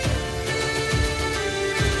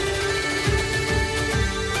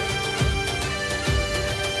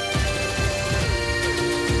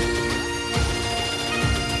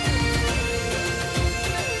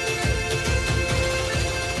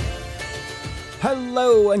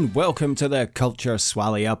Hello and welcome to the Culture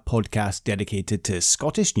Swally, a podcast dedicated to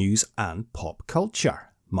Scottish news and pop culture.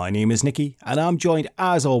 My name is Nicky, and I'm joined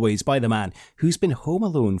as always by the man who's been home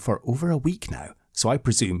alone for over a week now. So I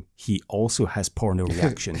presume he also has porno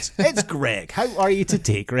reactions. It's Greg. How are you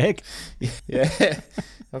today, Greg? Yeah,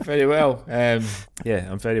 I'm very well. I'm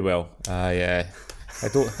very well. I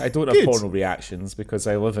don't have Good. porno reactions because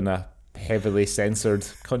I live in a heavily censored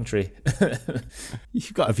country.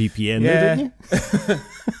 You've got a VPN there, don't you?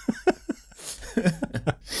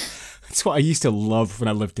 That's what I used to love when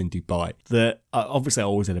I lived in Dubai. Obviously I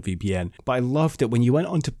always had a VPN, but I loved it when you went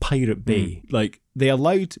onto Pirate Bay. Like they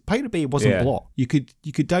allowed Pirate Bay wasn't blocked. You could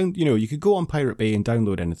go on Pirate Bay and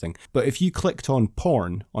download anything. But if you clicked on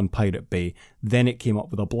porn on Pirate Bay, then it came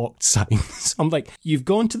up with a blocked sign. So I'm like, you've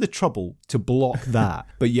gone to the trouble to block that,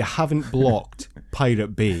 but you haven't blocked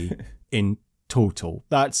Pirate Bay in total.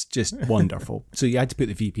 That's just wonderful. So you had to put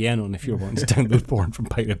the VPN on if you're wanting to download porn from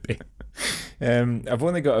Pirate Bay. I've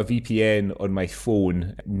only got a VPN on my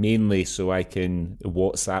phone, mainly so I can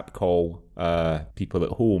WhatsApp call people at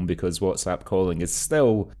home, because WhatsApp calling is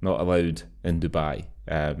still not allowed in Dubai.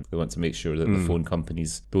 They want to make sure that the phone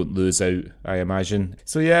companies don't lose out, I imagine.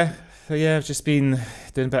 So yeah, I've just been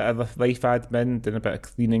doing a bit of life admin, doing a bit of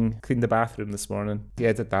cleaning, cleaned the bathroom this morning.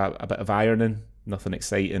 Yeah, did that, a bit of ironing, nothing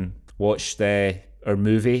exciting. Watched our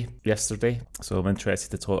movie yesterday, so I'm interested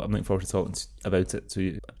to talk. I'm looking forward to talking about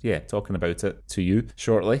it to you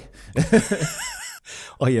shortly.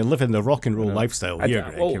 Oh, you're living the rock and roll lifestyle here,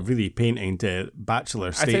 Greg. You're really painting to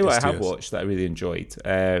bachelor status. I tell you what I have watched that I really enjoyed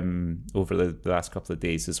over the last couple of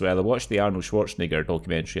days as well. I watched the Arnold Schwarzenegger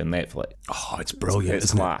documentary on Netflix. Oh, it's brilliant,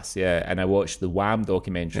 it's class, yeah. And I watched the Wham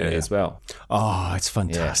documentary as well. Oh, it's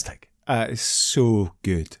fantastic. It's so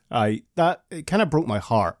good. It kind of broke my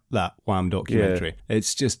heart, that Wham documentary. Yeah.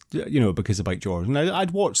 It's just, because about George. And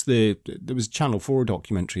I'd watched there was a Channel 4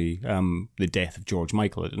 documentary, The Death of George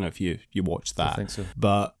Michael. I don't know if you watched that. I think so.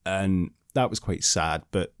 And that was quite sad.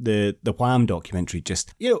 But the Wham documentary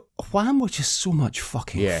just, Wham was just so much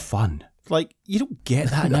fucking fun. Like, you don't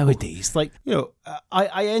get that nowadays. Like,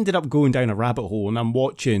 I ended up going down a rabbit hole and I'm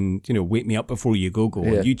watching, Wake Me Up Before You Go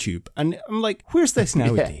on YouTube. And I'm like, where's this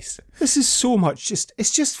nowadays? This is so much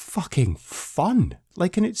it's just fucking fun.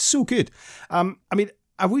 Like, and it's so good. I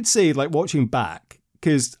would say, like, watching back,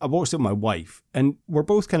 because I watched it with my wife and we're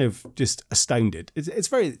both kind of just astounded. It's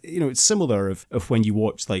very, it's similar of when you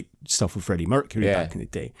watch, like, stuff with Freddie Mercury back in the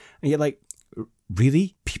day. And you're like,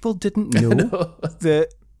 really? People didn't know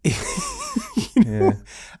that...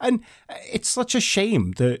 And it's such a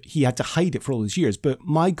shame that he had to hide it for all these years, but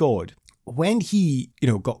my God, when he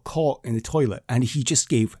got caught in the toilet and he just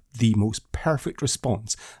gave the most perfect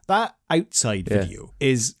response, that outside video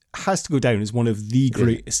has to go down as one of the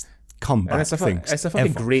greatest comeback things. It's a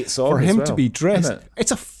fucking great song for him as well, to be dressed.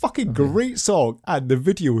 It's a fucking great song, and the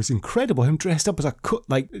video is incredible. Him dressed up as a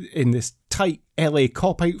in this tight LA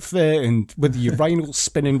cop outfit and with the urinal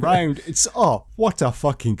spinning round. It's what a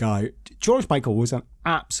fucking guy. George Michael was an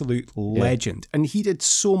absolute legend, and he did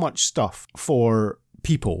so much stuff for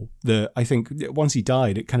people that I think once he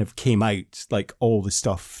died, it kind of came out, like, all the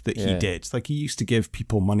stuff that he did. Like, he used to give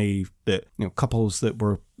people money that, couples that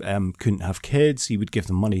were couldn't have kids, he would give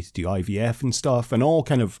them money to do IVF and stuff, and all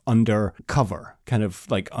kind of undercover, kind of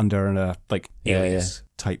like under an alias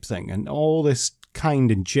type thing, and all this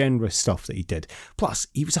kind and generous stuff that he did. Plus,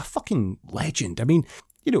 he was a fucking legend. I mean,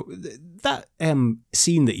 that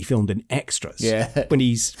scene that he filmed in Extras when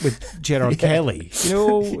he's with Gerard Kelly,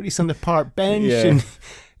 when he's on the park bench and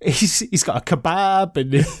he's got a kebab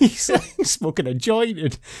and he's like smoking a joint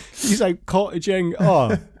and he's like cottaging.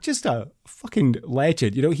 Just a fucking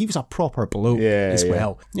legend. He was a proper bloke as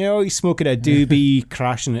well. He's smoking a doobie,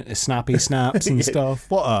 crashing into snappy snaps and stuff.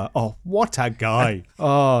 What a guy.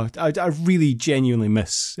 I really genuinely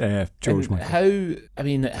miss George Michael.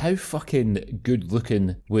 How fucking good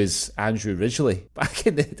looking was Andrew Ridgeley back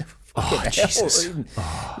in the Jesus.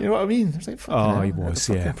 You know what I mean? It's like, he was,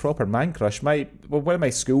 proper man crush. One of my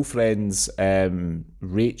school friends,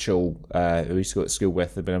 Rachel, who I used to go to school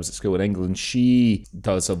with when I was at school in England, she's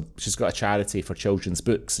got a charity for children's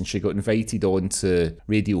books, and she got invited on to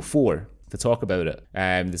Radio 4 to talk about it.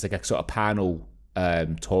 There's like a sort of panel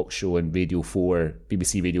talk show on Radio 4,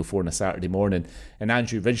 BBC Radio 4 on a Saturday morning, and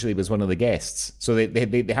Andrew Ridgeley was one of the guests. So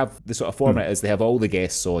they have the sort of format is they have all the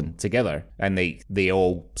guests on together, and they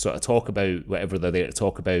all sort of talk about whatever they're there to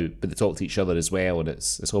talk about, but they talk to each other as well, and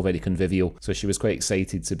it's all very convivial. So she was quite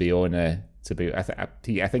excited to be on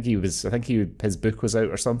I think his book was out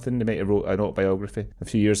or something. He might have wrote an autobiography a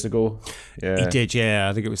few years ago. Yeah. He did, yeah.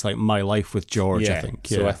 I think it was like My Life with George. I think.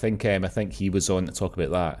 Yeah. So I think he was on to talk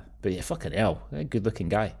about that. But yeah, fucking hell, good looking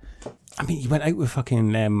guy. I mean, he went out with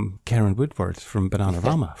fucking Karen Woodward from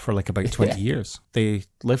Bananarama for like about 20 years. They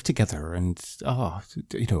lived together and,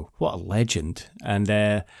 what a legend. And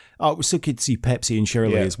it was so good to see Pepsi and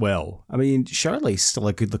Shirley as well. I mean, Shirley's still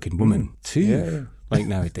a good looking woman too. Yeah. Like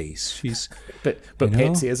nowadays. She's... But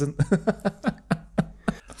Pepsi isn't.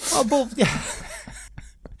 Oh, well, yeah.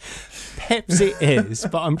 Pepsi is,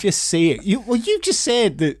 but I'm just saying. You just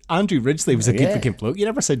said that Andrew Ridgely was a good looking bloke. You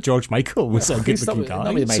never said George Michael was a good looking guy.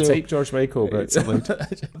 Not really my type, George Michael,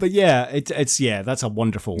 but yeah, it's that's a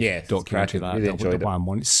wonderful documentary. That really enjoyed the Wham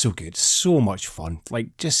one. It's so good, so much fun.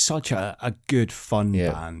 Like just such a good fun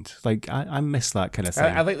band. Like I miss that kind of thing.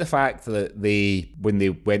 I like the fact that when they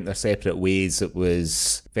went their separate ways, it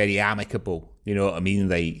was very amicable. You know what I mean?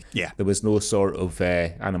 Like, there was no sort of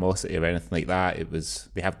animosity or anything like that. It was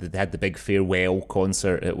they had the big farewell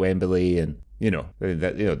concert at Wembley, and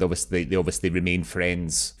they obviously remained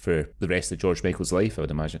friends for the rest of George Michael's life, I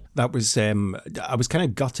would imagine. That was I was kind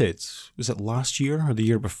of gutted. Was it last year or the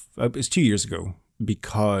year before? It was 2 years ago.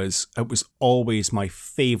 Because it was always my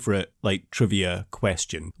favourite trivia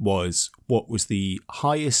question was what was the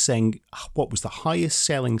highest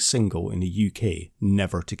selling single in the UK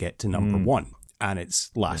never to get to number one? And it's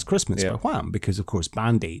Last Christmas by Wham, because of course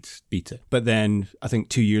Band Aid beat it. But then I think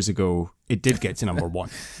 2 years ago it did get to number one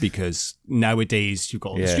because nowadays you've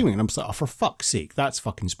got all the streaming, and I'm just like, oh, for fuck's sake, that's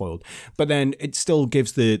fucking spoiled. But then it still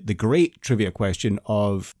gives the great trivia question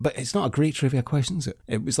of, but it's not a great trivia question, is it?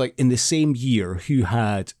 It was like in the same year who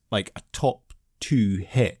had like a top 2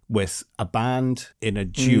 hit with a band, in a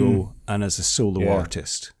duo, and as a solo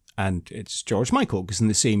artist. And it's George Michael, because in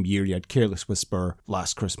the same year you had Careless Whisper,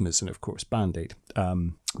 Last Christmas, and of course Band Aid.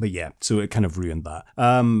 But yeah, so it kind of ruined that.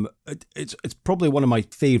 It's probably one of my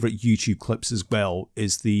favourite YouTube clips as well,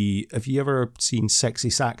 is have you ever seen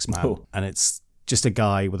Sexy Sax Man? Oh. And it's just a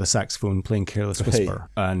guy with a saxophone playing Careless Whisper.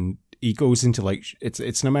 And he goes into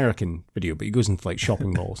it's an American video, but he goes into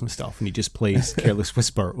shopping malls and stuff, and he just plays Careless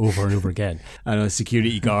Whisper over and over again. And the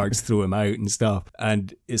security guards throw him out and stuff,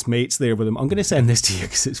 and his mate's there with him. I'm going to send this to you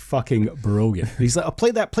because it's fucking brilliant. He's like, oh, play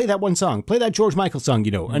that one song, play that George Michael song,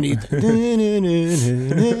 and he,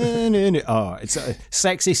 it's a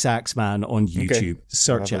Sexy Sax Man on YouTube. Okay.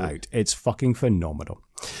 Search it out. It's fucking phenomenal.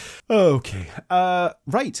 Okay,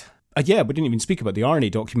 right. We didn't even speak about the Arnie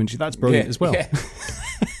documentary. That's brilliant as well. Yeah.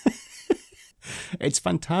 It's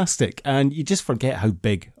fantastic, and you just forget how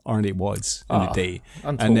big Arnie was in the day.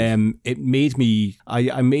 Untold. And it made me.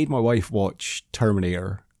 I made my wife watch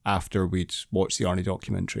Terminator after we'd watched the Arnie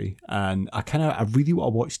documentary, and I really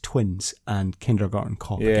want to watch Twins and Kindergarten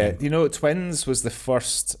Cop again. Twins was the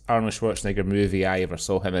first Arnold Schwarzenegger movie I ever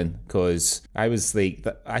saw him in, because I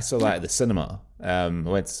saw that at the cinema. I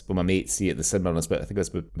went with my mate to see it at the cinema, I think I was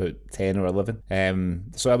about 10 or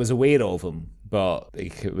 11. So I was aware of him, but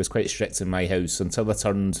it was quite strict in my house until I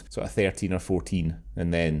turned sort of 13 or 14,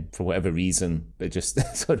 and then for whatever reason it just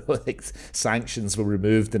sanctions were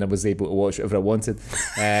removed and I was able to watch whatever I wanted,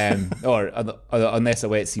 or unless I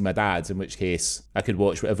went to see my dad, in which case I could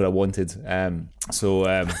watch whatever I wanted.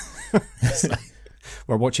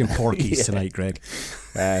 We're watching Porky's tonight, Greg.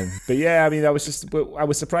 But yeah, I mean, I was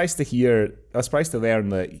surprised to learn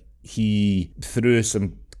that he, through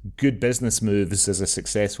some good business moves as a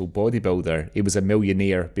successful bodybuilder, he was a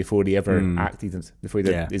millionaire before he ever acted, before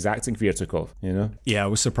his acting career took off, Yeah, I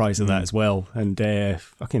was surprised at that as well. And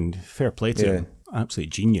fucking fair play to him. Absolute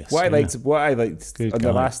genius. What I liked on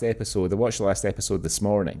the last episode, I watched the last episode this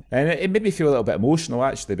morning, and it made me feel a little bit emotional,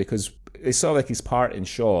 actually, because it's sort of like his part in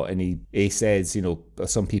Shaw, and he says,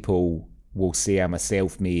 some people will say I'm a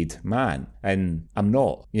self-made man, and I'm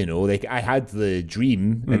not. I had the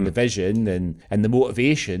dream and the vision and the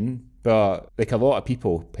motivation, but a lot of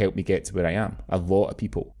people helped me get to where I am. A lot of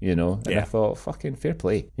people, and I thought, fucking fair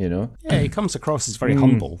play, Yeah, he comes across as very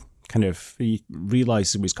humble. Kind of, he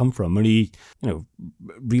realised where he's come from, and he,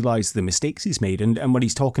 realised the mistakes he's made, and when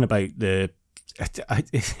he's talking about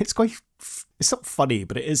it's quite, it's not funny,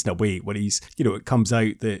 but it is in a way when he's, it comes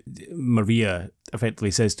out that Maria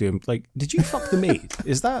effectively says to him, like, did you fuck the maid?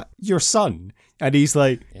 Is that your son? And he's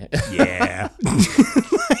like, yeah.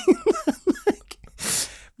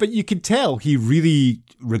 But you can tell he really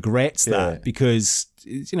regrets that because,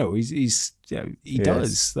 he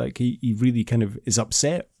does. Like, he really kind of is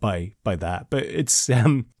upset by that. But it's,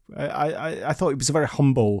 I thought he was a very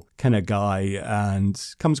humble kind of guy and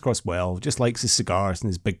comes across well, just likes his cigars and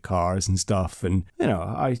his big cars and stuff. And,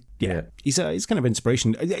 he's kind of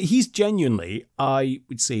inspiration. He's genuinely, I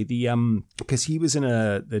would say, because he was in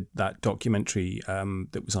that documentary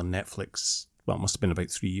that was on Netflix. Well, it must have been about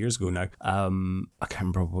 3 years ago now. I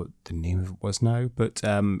can't remember what the name of it was now, but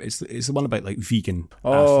it's the one about like vegan.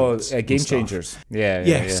 Game Changers.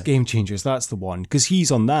 Yes, Game Changers. That's the one, because he's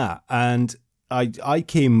on that, and I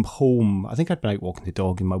came home. I think I'd been out walking the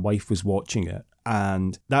dog, and my wife was watching it,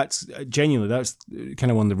 and that's kind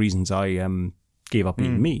of one of the reasons I gave up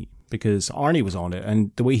eating meat, because Arnie was on it,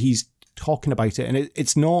 and the way he's talking about it, and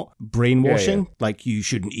it's not brainwashing, like you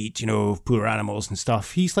shouldn't eat, poor animals and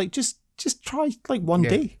stuff. He's like, just try like one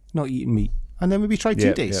day not eating meat, and then maybe try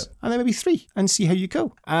 2 days, and then maybe 3, and see how you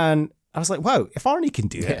go. And I was like, wow, if Arnie can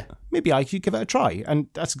do it, maybe I could give it a try. And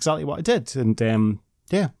that's exactly what I did. And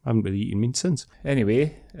I haven't really eaten meat since.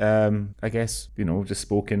 Anyway, I guess, just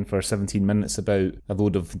spoken for 17 minutes about a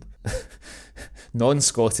load of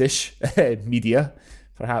non-Scottish media.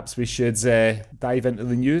 Perhaps we should dive into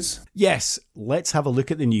the news. Yes, let's have a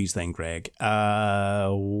look at the news then, Greg.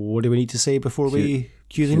 What do we need to say before we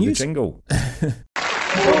cue the news? The jingle.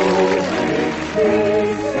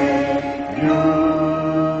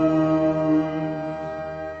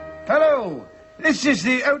 Hello, this is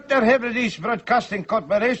the Outer Hebrides Broadcasting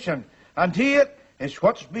Corporation, and here is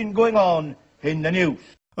what's been going on in the news.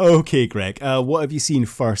 Okay, Greg, what have you seen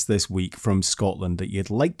first this week from Scotland that you'd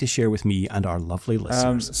like to share with me and our lovely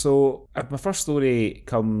listeners? So my first story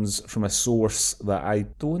comes from a source that I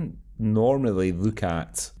don't normally look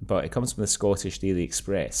at, but it comes from the Scottish Daily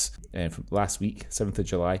Express from last week, 7th of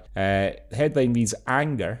July. The headline reads,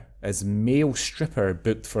 "Anger as male stripper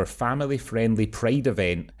booked for family-friendly Pride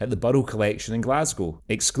event at the Borough Collection in Glasgow."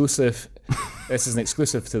 Exclusive. This is an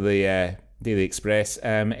exclusive to the Daily Express.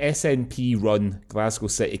 SNP-run Glasgow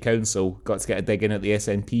City Council got to get a dig in at the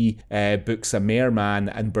SNP, books a merman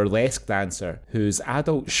and burlesque dancer whose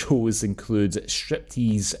adult shows include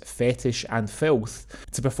striptease, fetish and filth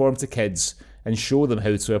to perform to kids and show them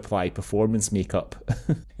how to apply performance makeup.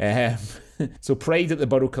 So Pride at the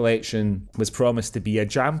Borough Collection was promised to be a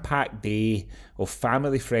jam-packed day of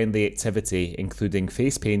family-friendly activity, including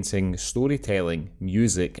face painting, storytelling,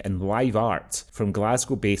 music and live art from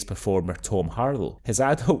Glasgow-based performer Tom Harlow. His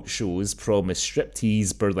adult shows promise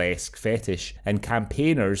striptease, burlesque, fetish, and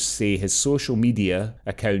campaigners say his social media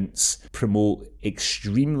accounts promote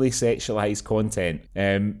extremely sexualised content.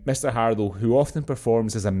 Mr. Harlow, who often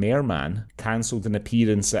performs as a merman, cancelled an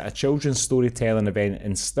appearance at a children's storytelling event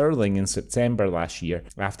in Stirling in September last year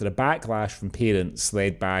after a backlash from parents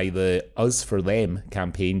led by the Us For Them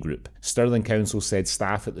campaign group. Stirling Council said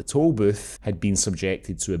staff at the toll booth had been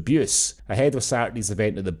subjected to abuse. Ahead of Saturday's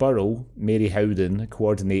event at the Borough, Mary Howden,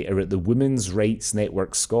 coordinator at the Women's Rights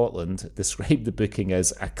Network Scotland, described the booking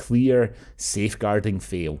as a clear safeguarding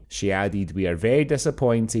fail. She added, "We are very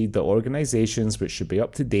disappointed that organisations which should be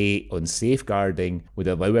up to date on safeguarding would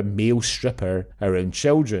allow a male stripper around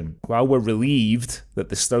children. While we're relieved that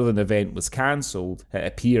the Stirling event was cancelled, it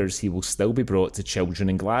appears he will still be brought to children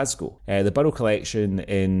in Glasgow." The Borough Collection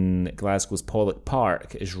in Glasgow's Pollock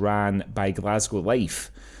Park is ran by Glasgow Life,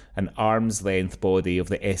 an arm's-length body of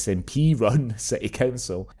the SNP-run City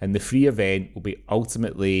Council, and the free event will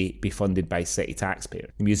ultimately be funded by city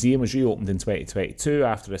taxpayers. The museum was reopened in 2022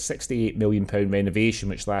 after a £68 million renovation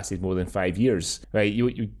which lasted more than 5 years. Right,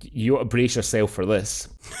 you ought to brace yourself for this.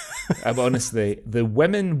 Honestly, the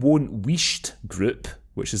Women Won't Wished group,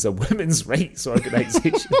 which is a women's rights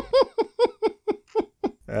organisation,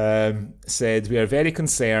 said, "We are very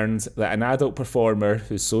concerned that an adult performer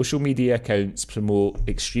whose social media accounts promote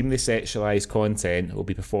extremely sexualised content will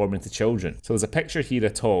be performing to children." So there's a picture here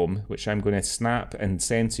of Tom, which I'm going to snap and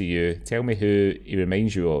send to you. Tell me who he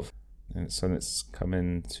reminds you of. And it's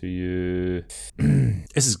coming to you.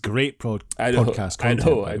 This is great podcast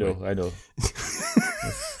content. I know.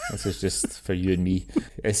 This is just for you and me.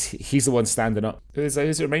 He's the one standing up. Who does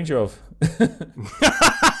it remind you of?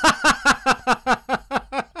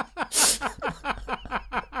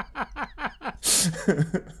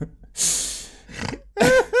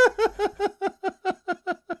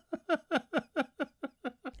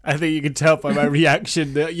 I think you can tell by my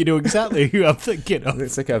reaction that you know exactly who I'm thinking of.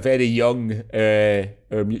 It's like a very young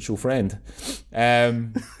our mutual friend.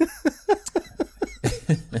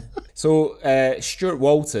 So Stuart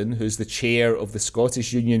Walton, who's the chair of the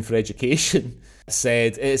Scottish Union for Education,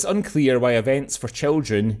 said, "It's unclear why events for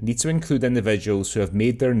children need to include individuals who have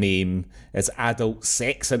made their name as adult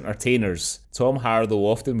sex entertainers. Tom Harlow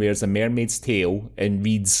often wears a mermaid's tail and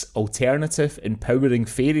reads alternative, empowering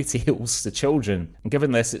fairy tales to children. And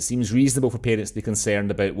given this, it seems reasonable for parents to be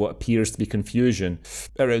concerned about what appears to be confusion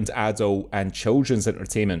around adult and children's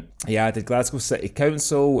entertainment." He added, "Glasgow City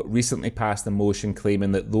Council recently passed a motion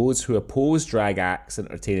claiming that those who oppose drag acts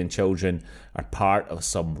entertaining children are part of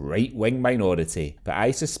some right-wing minority, but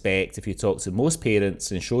I suspect if you talk to most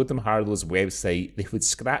parents and showed them Harlow's website, they would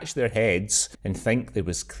scratch their heads and think there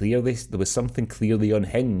was something clearly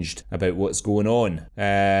unhinged about what's going on.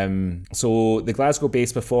 So the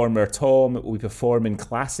Glasgow-based performer Tom will be performing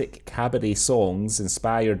classic cabaret songs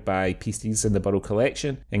inspired by pieces in the Burrell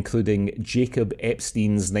collection, including Jacob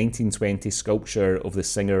Epstein's 1920 sculpture of the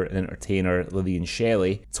singer and entertainer Lillian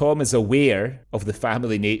Shelley. Tom is aware of the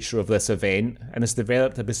family nature of this event and has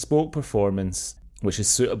developed a bespoke performance which is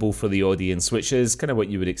suitable for the audience, which is kind of what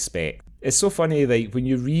you would expect. It's so funny, like, when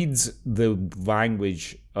you read the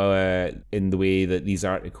language in the way that these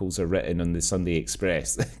articles are written on the Sunday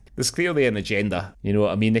Express, there's clearly an agenda, you know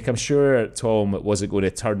what I mean? Like, I'm sure Tom wasn't going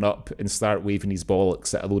to turn up and start waving his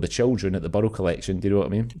bollocks at a load of children at the Burrell collection, do you know what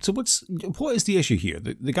I mean? So what is the issue here?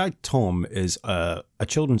 The guy Tom is a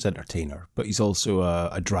children's entertainer, but he's also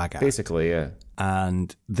a drag act. Basically, yeah.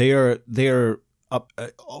 And they're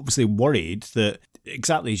obviously worried that,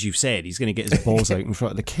 exactly as you've said, he's going to get his balls out in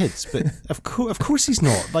front of the kids. But of course he's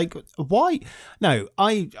not. Like, why? Now,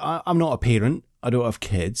 I'm not a parent. I don't have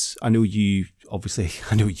kids. I know you, obviously.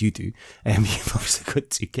 I know you do. You've obviously got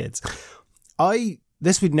 2 kids.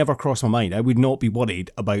 This would never cross my mind. I would not be worried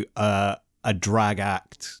about a drag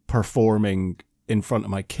act performing in front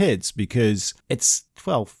of my kids because it's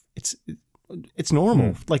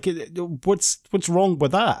normal. Like, what's wrong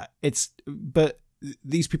with that? But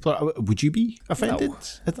these people are. Would you be offended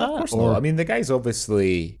at that? Of course not. I mean, the guy's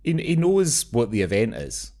obviously he knows what the event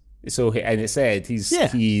is. So, and it said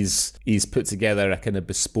he's put together a kind of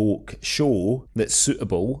bespoke show that's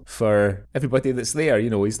suitable for everybody that's there.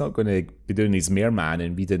 You know, he's not going to be doing his mayorman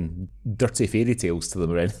and reading dirty fairy tales to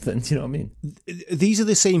them or anything. Do you know what I mean? These are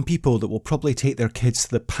the same people that will probably take their kids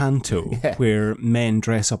to the panto where men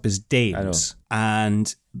dress up as dames.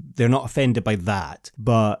 And they're not offended by that,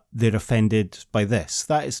 but they're offended by this.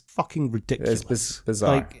 That is fucking ridiculous. It's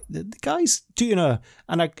bizarre. Like, the guy's doing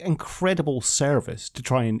an incredible service to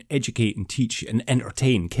try and educate and teach and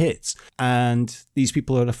entertain kids. And these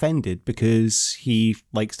people are offended because he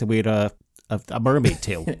likes to wear a mermaid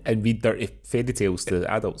tail. And read dirty fairy tales to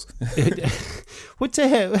adults. What the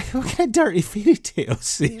hell? What kind of dirty fairy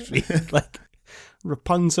tales do you read? Like,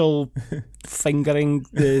 Rapunzel fingering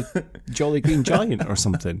the Jolly Green Giant or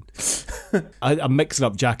something. I'm mixing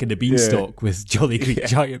up Jack and the Beanstalk with Jolly Green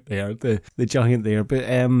Giant there, the giant there. But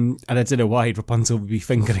and I don't know why Rapunzel would be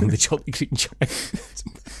fingering the Jolly Green Giant.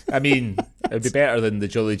 I mean, it'd be better than the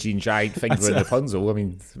Jolly Green Giant fingering Rapunzel. I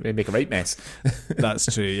mean, it'd make a right mess.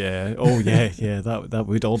 That's true, yeah. Oh, yeah, that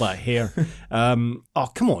would, all that hair.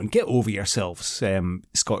 Oh, come on, get over yourselves,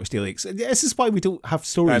 Scottish Daily Express. This is why we don't have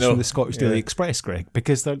stories from the Scottish Daily Express, Greg,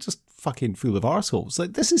 because they're just fucking full of arseholes.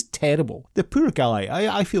 Like, this is terrible. The poor guy,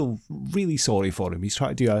 I feel really sorry for him. He's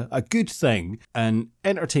trying to do a good thing and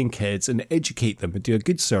entertain kids and educate them and do a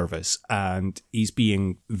good service, and he's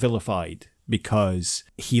being vilified because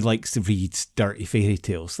he likes to read dirty fairy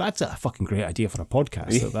tales. That's a fucking great idea for a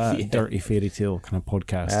podcast, that dirty fairy tale kind of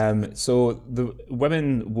podcast. So the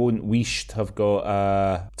Women Won't Weesht have got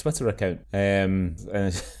a Twitter account.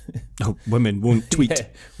 Women Won't Tweet.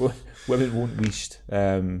 Women Won't Weesht.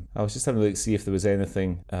 I was just having a look to see if there was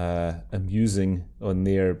anything amusing on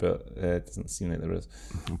there, but it doesn't seem like there is.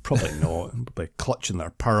 Probably not. Probably clutching their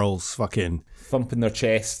pearls, fucking thumping their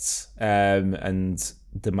chests, and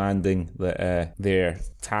demanding that their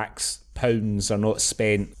tax pounds are not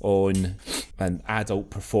spent on an adult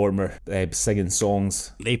performer singing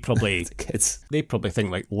songs. They probably to kids. They probably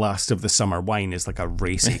think like Last of the Summer Wine is like a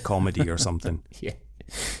racy comedy or something. Yeah.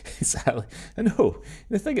 Exactly. I know.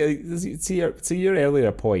 The thing is, to your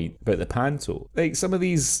earlier point about the panto, like some of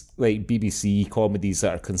these like BBC comedies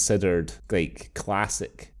that are considered like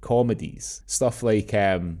classic comedies, stuff like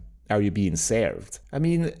Are You Being Served? I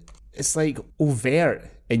mean, it's like overt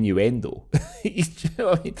innuendo. You know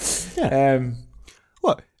what I mean? Yeah.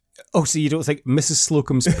 What? Oh, so you don't think Mrs.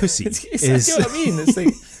 Slocum's pussy is... You know what I mean? It's like...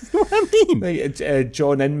 You know what I mean? Like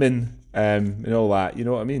John Inman and all that, you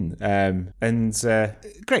know what I mean?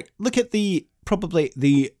 Great. Look at I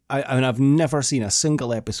mean, I've never seen a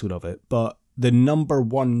single episode of it, but the number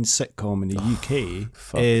one sitcom in the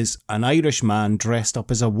UK is an Irish man dressed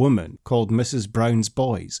up as a woman called Mrs. Brown's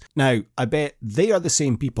Boys. Now, I bet they are the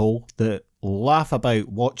same people that laugh about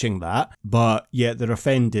watching that, but yet they're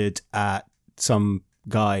offended at some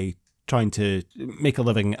guy trying to make a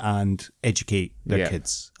living and educate their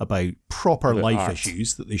kids about proper life art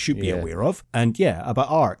issues that they should be aware of. And about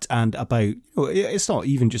art and about, it's not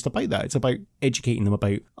even just about that. It's about educating them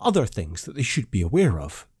about other things that they should be aware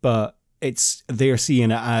of. But they're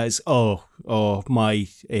seeing it as, my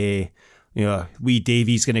wee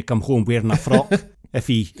Davey's going to come home wearing a frock if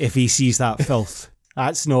he sees that filth.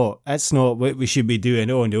 That's not what we should be doing.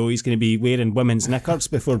 Oh no, he's going to be wearing women's knickers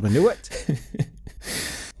before we know it.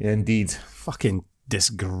 Yeah, indeed. Fucking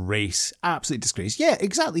disgrace. Absolute disgrace. Yeah,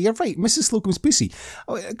 exactly. You're right. Mrs. Slocum's pussy.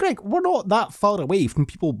 Greg, we're not that far away from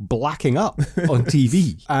people blacking up on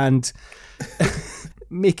TV and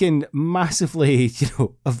making massively,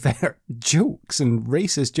 overt jokes and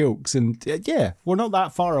racist jokes. And yeah, we're not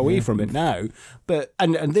that far away from it now. But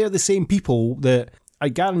and they're the same people that I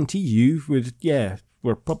guarantee you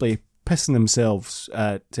were probably pissing themselves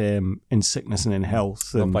at in sickness and in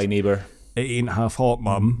health. Love Thy Neighbour. It Ain't Half Hot,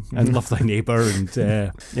 Mum, and Love Thy Neighbour,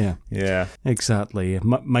 and yeah, exactly.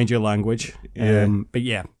 Mind your language. Yeah.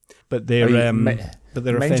 But they're mind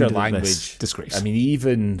offended your at language. this disgrace. I mean,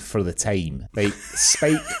 even for the time, like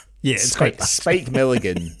Spike, it's quite bad. Spike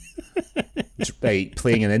Milligan, like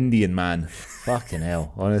playing an Indian man. Fucking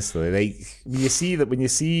hell, honestly. Like when you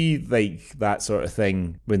see like that sort of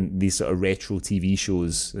thing, when these sort of retro TV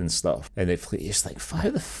shows and stuff, and it's just like, how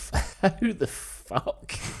the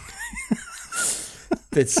fuck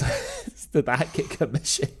did that get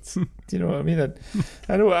commissioned? Do you know what I mean?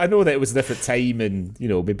 I know that it was a different time, and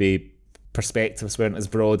maybe perspectives weren't as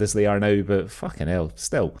broad as they are now, but fucking hell,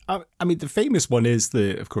 still. I mean, the famous one is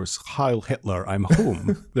of course, Heil Hitler, I'm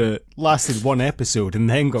Home, that lasted one episode and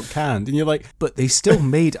then got canned. And you're like, but they still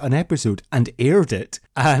made an episode and aired it,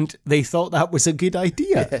 and they thought that was a good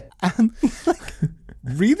idea. Yeah. And like,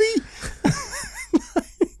 really?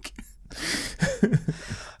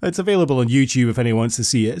 It's available on YouTube if anyone wants to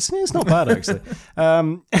see it. It's not bad, actually.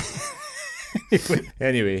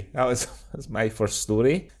 Anyway, that's my first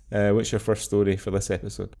story. What's your first story for this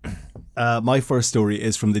episode? My first story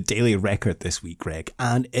is from the Daily Record this week, Greg,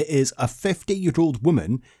 and it is a 50-year-old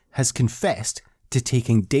woman has confessed to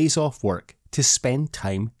taking days off work to spend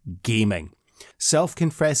time gaming.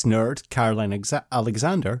 Self-confessed nerd Caroline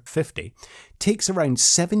Alexander, 50, takes around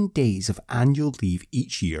 7 days of annual leave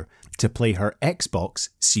each year to play her Xbox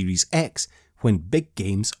Series X when big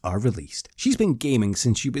games are released. She's been gaming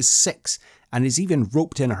since she was 6 and has even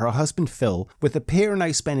roped in her husband Phil, with the pair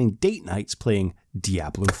now spending date nights playing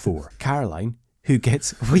Diablo 4. Caroline, who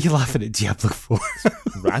gets... What are you laughing at Diablo 4?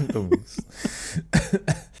 Randoms.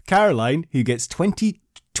 Caroline, who gets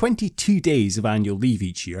 22 days of annual leave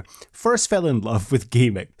each year, first fell in love with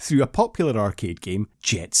gaming through a popular arcade game,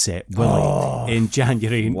 Jet Set Willy, in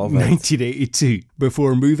January 1982,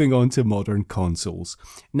 before moving on to modern consoles.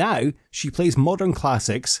 Now, she plays modern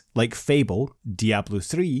classics like Fable, Diablo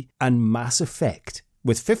 3, and Mass Effect,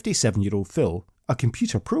 with 57-year-old Phil, a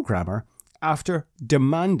computer programmer, after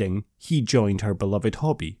demanding he joined her beloved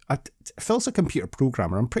hobby. Phil's a computer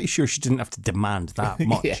programmer. I'm pretty sure she didn't have to demand that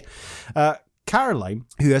much. Yeah. Caroline,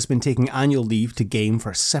 who has been taking annual leave to game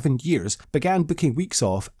for 7 years, began booking weeks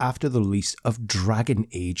off after the release of Dragon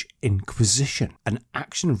Age Inquisition, an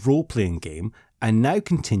action role-playing game, and now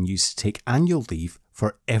continues to take annual leave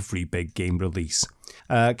for every big game release.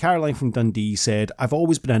 Caroline from Dundee said, "I've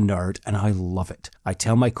always been a nerd and I love it. I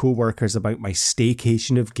tell my co-workers about my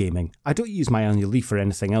staycation of gaming. I don't use my annual leave for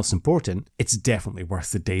anything else important. It's definitely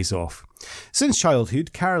worth the days off." Since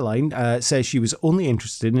childhood, Caroline says she was only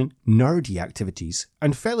interested in nerdy activities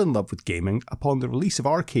and fell in love with gaming upon the release of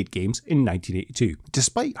arcade games in 1982.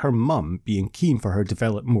 Despite her mum being keen for her to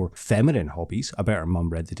develop more feminine hobbies, I bet her mum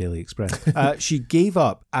read the Daily Express, she gave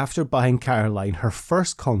up after buying Caroline her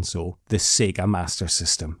first console, the Sega Master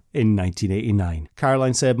System, in 1989.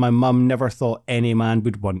 Caroline said, "My mum never thought any man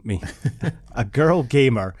would want me." A girl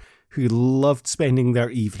gamer who loved spending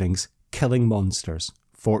their evenings killing monsters.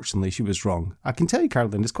 Fortunately, she was wrong. I can tell you,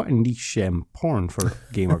 Caroline, it's quite a niche porn for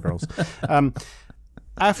gamer girls.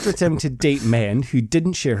 After attempting to date men who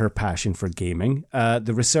didn't share her passion for gaming,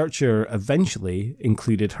 the researcher eventually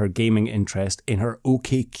included her gaming interest in her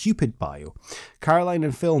OkCupid bio. Caroline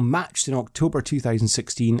and Phil matched in October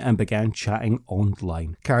 2016 and began chatting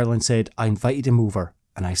online. Caroline said, "I invited him over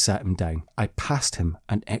and I sat him down. I passed him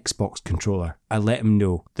an Xbox controller. I let him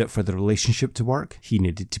know that for the relationship to work, he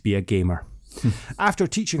needed to be a gamer." After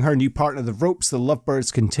teaching her new partner the ropes, the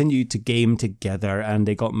lovebirds continued to game together and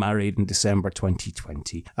they got married in December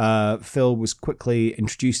 2020. Phil was quickly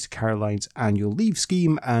introduced to Caroline's annual leave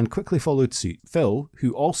scheme and quickly followed suit. Phil,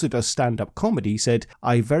 who also does stand-up comedy, said,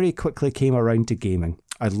 "I very quickly came around to gaming.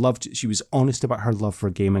 I loved she was honest about her love for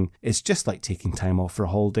gaming. It's just like taking time off for a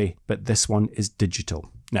holiday, but this one is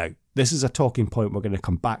digital." Now, this is a talking point we're going to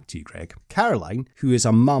come back to, Greg. Caroline, who is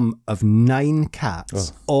a mum of 9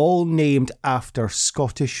 cats, all named after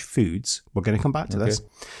Scottish foods, we're going to come back to this,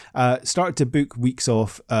 started to book weeks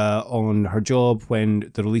off on her job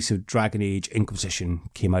when the release of Dragon Age Inquisition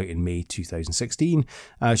came out in May 2016.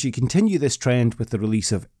 She continued this trend with the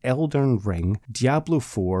release of Elden Ring, Diablo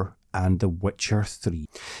 4, and The Witcher 3.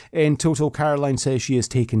 In total, Caroline says she has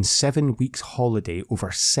taken 7 weeks holiday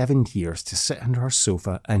over 7 years to sit on her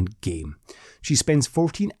sofa and game. She spends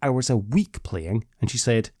 14 hours a week playing, and she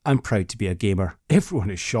said, "I'm proud to be a gamer. Everyone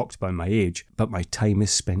is shocked by my age, but my time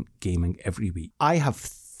is spent gaming every week. I have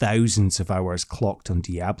thousands of hours clocked on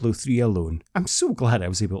Diablo 3 alone. I'm so glad I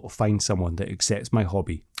was able to find someone that accepts my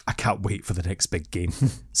hobby. I can't wait for the next big game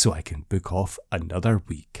so I can book off another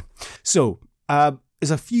week." So, there's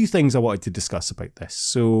a few things I wanted to discuss about this.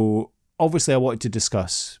 So obviously I wanted to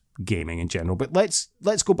discuss gaming in general, but let's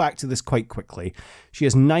go back to this quite quickly. She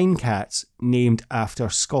has 9 cats named after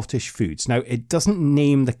Scottish foods. Now, it doesn't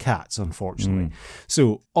name the cats, unfortunately.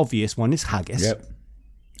 So obvious one is haggis. Yep.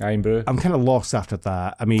 Iron Brew. I'm kind of lost after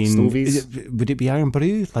that. I mean, would it be Iron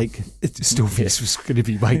Brew? Like, Stovies was going to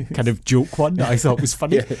be my kind of joke one that I thought was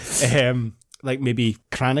funny. Like maybe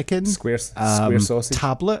Cranachan. Square sausage.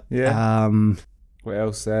 Tablet. Yeah. What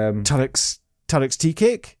else? Tunnock's tea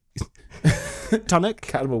cake. Tunnock.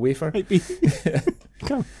 Caramel wafer. Might be.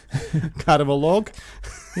 Caramel log.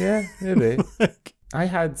 Yeah, maybe. I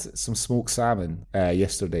had some smoked salmon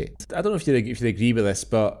yesterday. I don't know if you'd agree with this,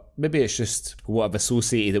 but maybe it's just what I've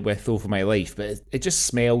associated it with over my life, but it just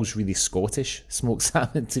smells really Scottish, smoked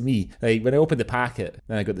salmon to me. Like when I opened the packet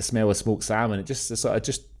and I got the smell of smoked salmon, it sort of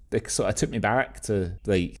took me back to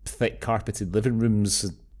like thick carpeted living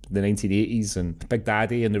rooms, the 1980s, and Big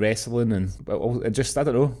Daddy and the wrestling, and it just, I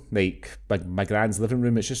don't know, like my grand's living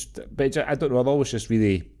room. It's just, but I don't know, I'll always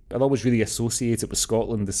really associate it with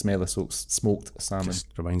Scotland, the smell of smoked salmon. Just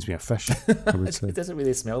reminds me of fish, I would say. It doesn't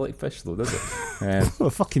really smell like fish though, does it? Well,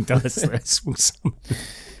 it fucking does. Smoked salmon.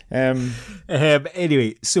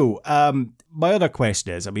 Anyway, so my other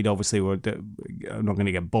question is, I mean, obviously I'm not going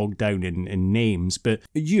to get bogged down in names, but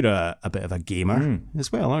you're a bit of a gamer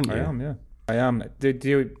as well, aren't you? I am, yeah. I am. Do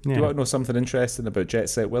you want to know something interesting about Jet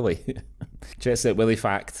Set Willy? Jet Set Willy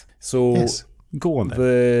fact. So, yes. Go on then.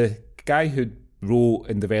 The guy who wrote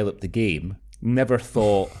and developed the game never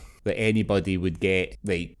thought that anybody would get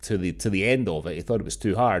like to the end of it. He thought it was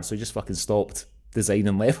too hard, so he just fucking stopped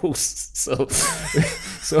designing levels. So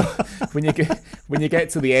when you get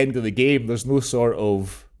to the end of the game, there's no sort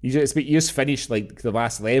of you just finish like the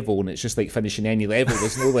last level, and it's just like finishing any level.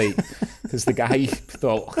 There's no like, because the guy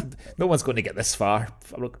thought no one's going to get this far.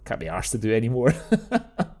 I can't be arsed to do anymore.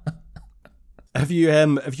 Have you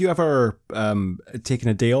ever taken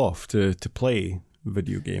a day off to play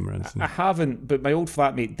video game or anything? I haven't, but my old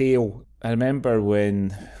flatmate Dale, I remember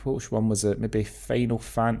which one was it? Maybe Final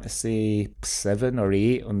Fantasy 7 or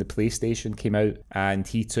 8 on the PlayStation came out, and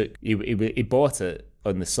he bought it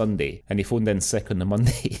on the Sunday, and he phoned in sick on the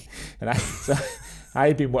Monday, and I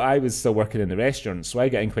was still working in the restaurant, so I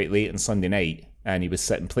got in quite late on Sunday night, and he was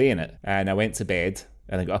sitting playing it, and I went to bed.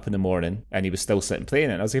 And I got up in the morning and he was still sitting playing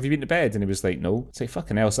it. And I was like, "Have you been to bed?" And he was like, "No." It's like,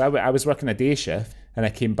 fucking hell. So I was working a day shift, and I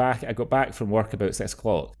got back from work about 6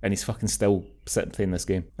 o'clock, and he's fucking still sitting playing this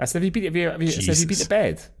game. I said, have you been to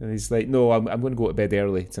bed? And he's like, "No, I'm going to go to bed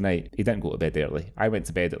early tonight." He didn't go to bed early. I went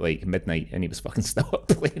to bed at like midnight, and he was fucking still up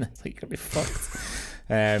playing. It's like, you're gonna be fucked.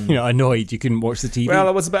 You're not annoyed you couldn't watch the TV? Well,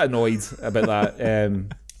 I was a bit annoyed about that.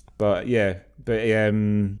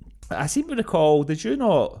 I seem to recall, did you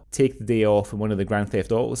not take the day off when one of the Grand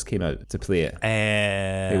Theft Autos came out to play it?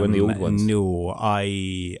 One of the old ones? No,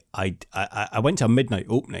 I went to a midnight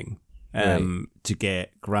opening to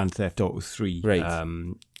get Grand Theft Auto 3. Right.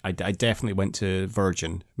 I definitely went to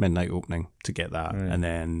Virgin midnight opening to get that, and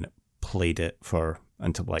then played it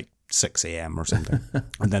until like 6 a.m. or something,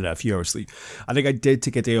 and then a few hours sleep. I think I did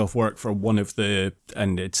take a day off work for one of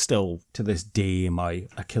and it's still to this day my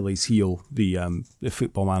Achilles heel, the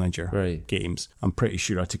Football Manager games. I'm pretty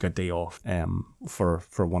sure I took a day off for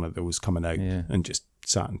one of those coming out and just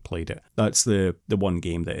sat and played it. That's the one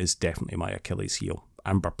game that is definitely my Achilles heel.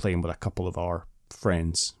 I remember playing with a couple of our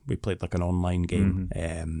friends. We played like an online game,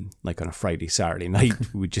 like on a Friday, Saturday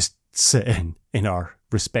night. We would just sit in our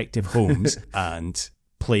respective homes and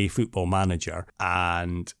play Football Manager,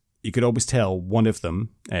 and you could always tell one of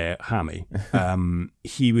them, Hammy,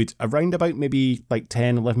 he would, around about maybe like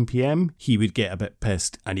 10, 11 p.m, he would get a bit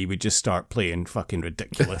pissed and he would just start playing fucking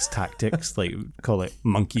ridiculous tactics, like call it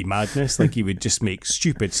monkey madness. Like he would just make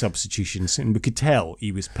stupid substitutions, and we could tell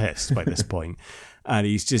he was pissed by this point. and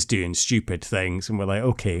he's just doing stupid things, and we're like,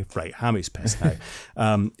 okay, right, Hammy's pissed now.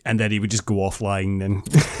 And then he would just go offline and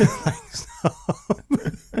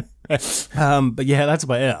but yeah, that's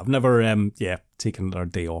about it. I've never taken another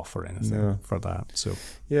day off or anything for that. So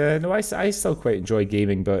yeah, no, I still quite enjoy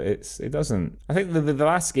gaming, but it doesn't. I think the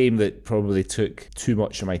last game that probably took too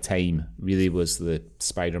much of my time really was the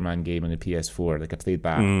Spider-Man game on the PS4. Like I played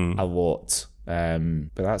that a lot.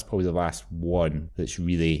 But that's probably the last one that's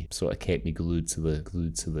really sort of kept me glued to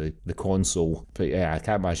the console. But yeah, I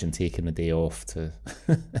can't imagine taking a day off to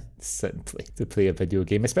sit and play a video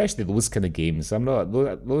game, especially those kind of games. I'm not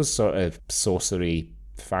those sort of sorcery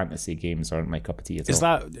fantasy games aren't my cup of tea at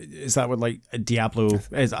all. Is that what like a Diablo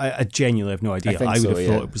is? I genuinely have no idea. I would have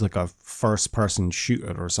thought it was like a first person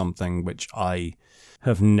shooter or something, which I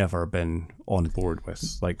have never been on board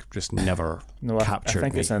with, like just never captured I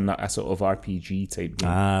think me. it's a sort of RPG type game.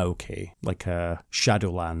 Okay. Like a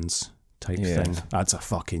Shadowlands type thing. That's a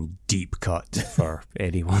fucking deep cut for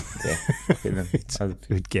anyone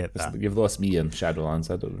who'd get that. You've lost me in Shadowlands,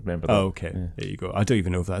 I don't remember that. Oh, okay. Yeah. There you go. I don't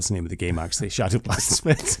even know if that's the name of the game, actually.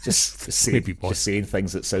 Shadowlands. just saying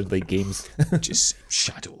things that sound like games. Just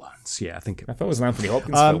Shadowlands. Yeah, I think I thought it was an Anthony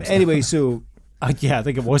Hopkins film. Anyway, so yeah, I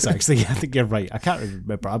think it was actually. I think you're right. I can't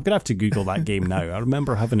remember. I'm gonna have to Google that game now. I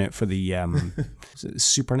remember having it for the was it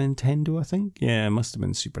Super Nintendo, I think. Yeah, it must have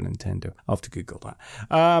been Super Nintendo. I'll have to Google that.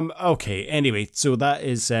 Okay. Anyway, so that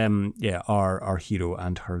is our hero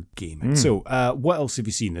and her gaming. So what else have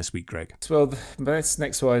you seen this week, Greg? Well, this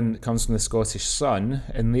next one comes from the Scottish Sun,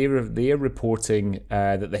 and they are reporting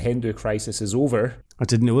that the Hindu crisis is over. I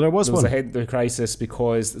didn't know there was one. There's a Hindu crisis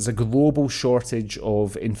because there's a global shortage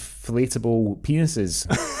of inflatable penises.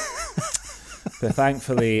 But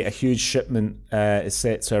thankfully, a huge shipment is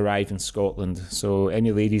set to arrive in Scotland. So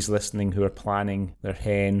any ladies listening who are planning their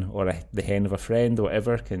hen or the hen of a friend or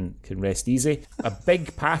whatever can rest easy. A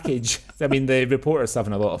big package. I mean, the reporter's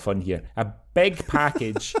having a lot of fun here. A big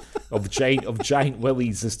package of giant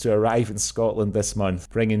willies is to arrive in Scotland this month,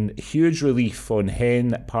 bringing huge relief on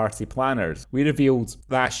hen party planners. We revealed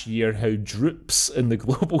last year how droops in the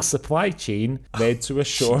global supply chain led to a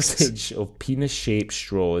shortage of penis-shaped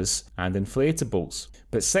straws and inflatables.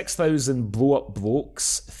 But 6,000 blow-up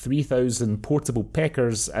blokes, 3,000 portable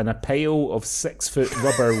peckers, and a pile of 6-foot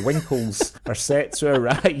rubber winkles are set to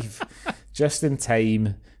arrive just in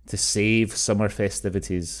time to save summer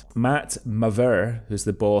festivities. Matt Maver, who's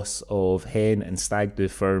the boss of hen and stag do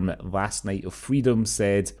firm Last Night of Freedom,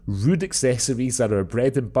 said, "Rude accessories are our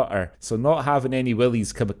bread and butter, so not having any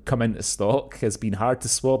willies come into stock has been hard to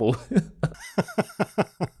swallow."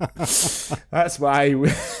 That's why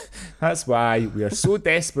we are so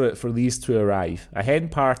desperate for these to arrive. A hen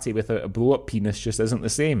party without a blow-up penis just isn't the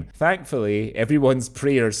same. Thankfully, everyone's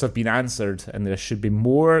prayers have been answered, and there should be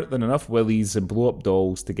more than enough willies and blow-up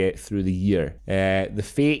dolls to get through the year. The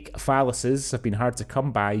fake phalluses have been hard to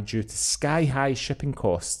come by due to sky-high shipping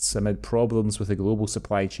costs amid problems with the global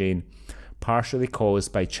supply chain, partially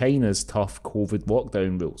caused by China's tough COVID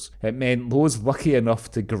lockdown rules. It meant those lucky enough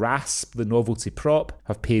to grasp the novelty prop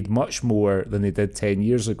have paid much more than they did 10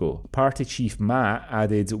 years ago. Party chief Matt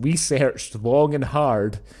added, "We searched long and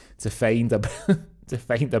hard to find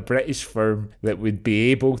a British firm that would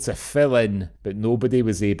be able to fill in, but nobody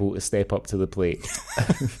was able to step up to the plate."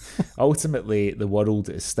 Ultimately, the world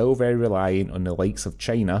is still very reliant on the likes of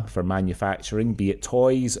China for manufacturing, be it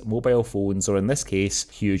toys, mobile phones, or in this case,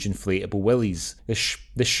 huge inflatable willies.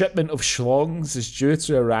 The shipment of schlongs is due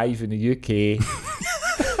to arrive in the UK.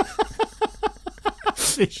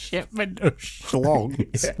 The shipment of schlongs.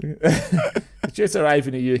 It's due to arrive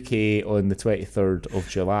in the UK on the 23rd of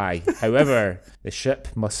July. However, the ship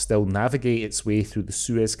must still navigate its way through the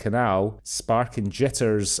Suez Canal, sparking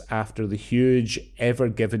jitters after the huge Ever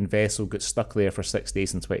Given vessel got stuck there for 6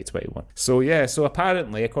 days in 2021. So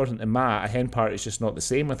apparently, according to Matt, a hen party is just not the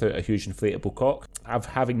same without a huge inflatable cock.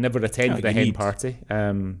 Having never attended a hen party,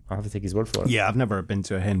 I'll have to take his word for it. Yeah, I've never been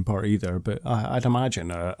to a hen party either, but I'd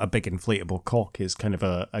imagine a big inflatable cock is kind of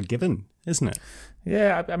a given, isn't it?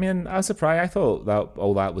 Yeah, I mean, I was surprised. I thought that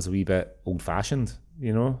all that was a wee bit old-fashioned,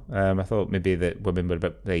 you know? I thought maybe that women were a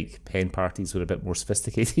bit, like, hen parties were a bit more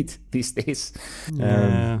sophisticated these days.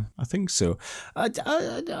 Yeah, I think so. I've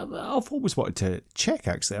always wanted to check,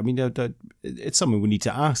 actually. I mean, it's something we need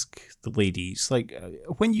to ask the ladies. Like,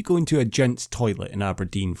 when you go into a gents' toilet in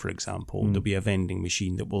Aberdeen, for example, there'll be a vending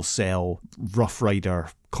machine that will sell Rough Rider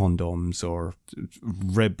condoms or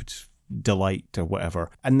ribbed Delight or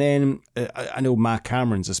whatever. And then I know Matt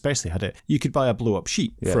Cameron's especially had it. You could buy a blow-up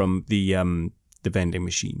sheet from the vending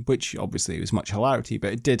machine, which obviously was much hilarity,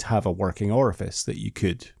 but it did have a working orifice that you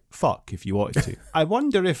could fuck if you wanted to. I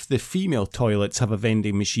wonder if the female toilets have a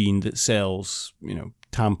vending machine that sells,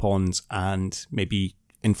 tampons and maybe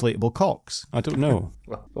inflatable cocks. I don't know.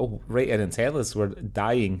 Well, write in and tell us. We're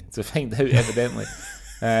dying to find out, evidently.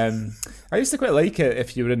 I used to quite like it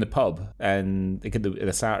if you were in the pub and they could do it on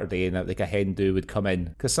a Saturday and like a hen do would come in,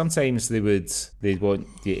 because sometimes they'd want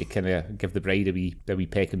you to kind of give the bride a wee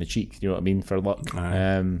peck on the cheek, you know what I mean, for luck.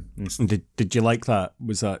 Did you like that?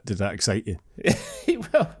 Did that excite you?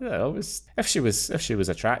 Well, it was, if she was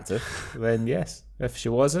attractive, then yes. If she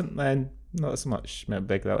wasn't, then not so much.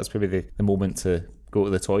 That was probably the moment to go to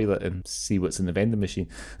the toilet and see what's in the vending machine.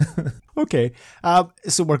 Okay,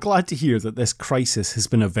 so we're glad to hear that this crisis has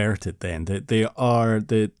been averted then, that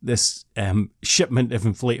this shipment of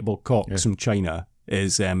inflatable cocks from China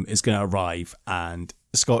is going to arrive, and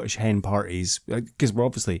Scottish hen parties, because we're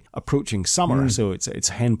obviously approaching summer, so it's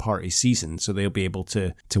hen party season, so they'll be able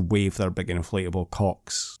to wave their big inflatable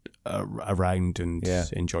cocks around and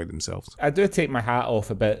enjoy themselves. I do take my hat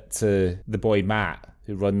off a bit to the boy Matt,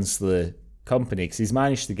 who runs the company, because he's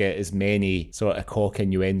managed to get as many sort of cock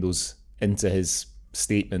innuendos into his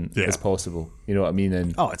statement as possible. You know what I mean?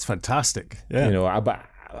 And it's fantastic. Yeah.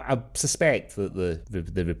 I suspect that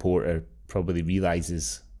the reporter probably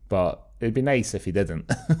realises, but it'd be nice if he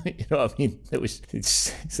didn't. You know what I mean?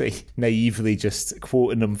 It's like naively just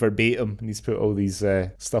quoting him verbatim, and he's put all these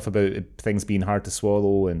stuff about things being hard to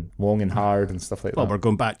swallow and long and hard and stuff like that. Well, we're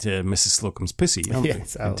going back to Mrs. Slocum's pussy, aren't we?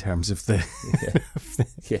 In terms of the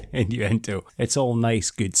innuendo. It's all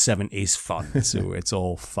nice, good 70s fun, so it's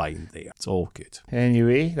all fine there. It's all good.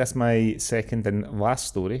 Anyway, that's my second and last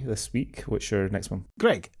story this week. What's your next one?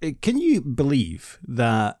 Greg, can you believe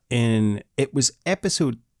that it was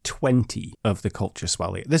episode 20 of the Culture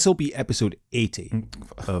Swally. This will be episode 80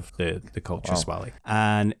 of the Culture Swally.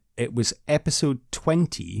 And it was episode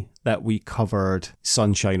 20 that we covered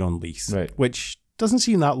Sunshine on Leith, which doesn't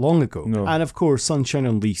seem that long ago. No. And of course, Sunshine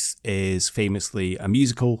on Leith is famously a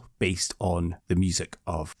musical based on the music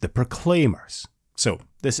of the Proclaimers. So,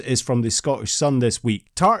 this is from the Scottish Sun this week.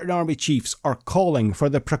 Tartan Army chiefs are calling for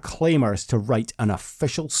the Proclaimers to write an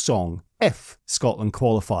official song if Scotland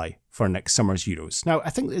qualify for next summer's Euros. Now,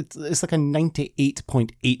 I think it's like a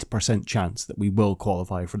 98.8% chance that we will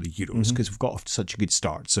qualify for the Euros because we've got off to such a good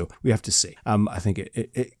start. So we have to say, I think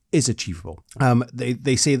it is achievable.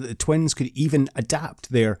 They say that the Twins could even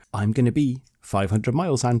adapt their I'm Gonna Be 500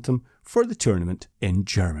 Miles anthem for the tournament in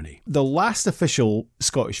Germany. The last official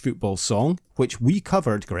Scottish football song, which we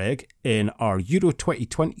covered, Greg, in our Euro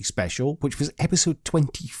 2020 special, which was episode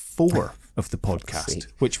 24 of the podcast,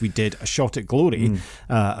 which we did a shot at glory,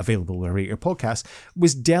 available wherever your podcast,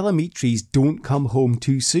 was Del Amitri's Don't Come Home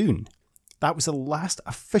Too Soon. That was the last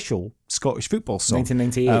official Scottish football song,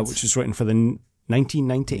 1998, which was written for the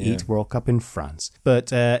 1998 World Cup in France.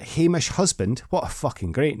 But Hamish Husband, what a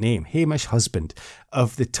fucking great name, Hamish Husband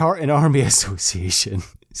of the Tartan Army Association,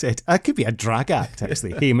 said, that could be a drag act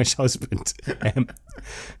actually, Hamish Husband,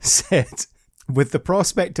 said, with the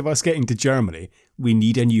prospect of us getting to Germany, we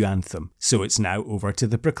need a new anthem. So it's now over to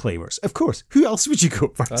the Proclaimers. Of course, who else would you go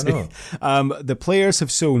over to? The players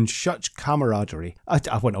have shown such camaraderie. I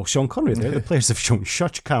went all Sean Connery there. The players have shown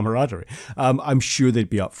such camaraderie. I'm sure they'd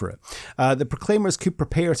be up for it. The Proclaimers could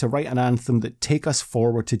prepare to write an anthem that take us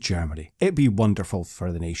forward to Germany. It'd be wonderful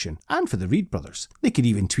for the nation and for the Reed brothers. They could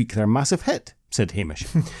even tweak their massive hit, said Hamish.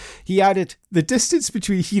 He added, the distance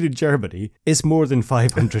between here and Germany is more than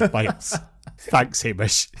 500 miles. Thanks,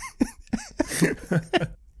 Hamish.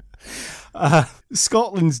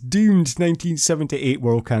 Scotland's doomed 1978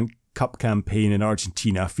 World Cup campaign in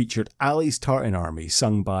Argentina featured Ali's Tartan Army,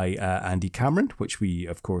 sung by Andy Cameron, which we,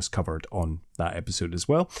 of course, covered on that episode as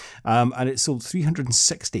well. And it sold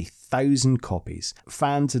 360,000 copies.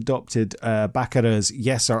 Fans adopted Baccarat's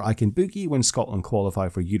Yes Sir I Can Boogie when Scotland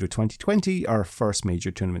qualified for Euro 2020, our first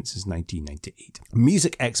major tournament since 1998.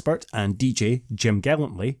 Music expert and DJ Jim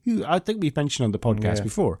Gallantly, who I think we've mentioned on the podcast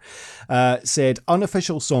before, said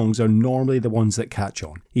unofficial songs are normally the ones that catch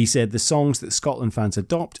on. He said the songs that Scotland fans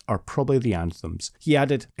adopt are probably the anthems. He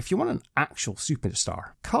added, if you want an actual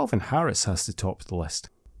superstar, Calvin Harris has to top the list.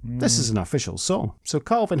 This is an official song, so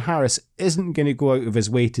Calvin Harris isn't going to go out of his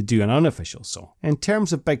way to do an unofficial song. In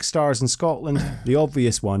terms of big stars in Scotland, the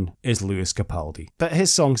obvious one is Lewis Capaldi, but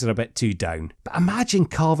his songs are a bit too down. But imagine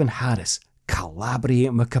Calvin Harris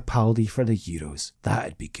collaborating with Capaldi for the Euros.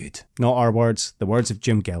 That'd be good. Not our words, the words of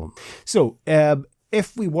Jim Gallant. So,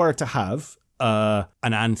 if we were to have an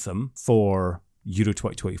anthem for Euro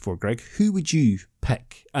 2024, Greg, who would you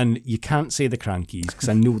pick? And you can't say the Crankies, because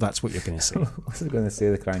I know that's what you're going to say. What's I going to say,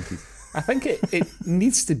 the Crankies? I think it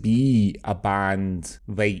needs to be a band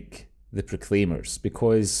like the Proclaimers,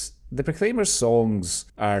 because the Proclaimers songs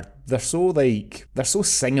they're so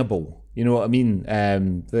singable. You know what I mean?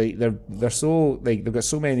 They're so like they've got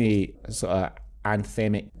so many sort of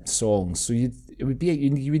anthemic songs. So you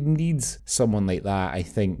would need someone like that. I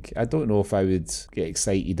think. I don't know if I would get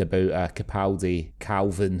excited about a Capaldi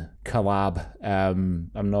Calvin collab.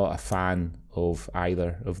 I'm not a fan of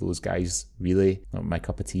either of those guys, really. Not my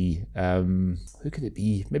cup of tea. Who could it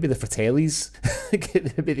be? Maybe the Fratellis.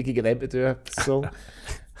 Maybe they could get them to do a song.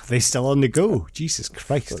 Are they still on the go? Jesus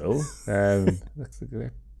Christ. I don't know.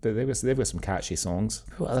 They've got some catchy songs.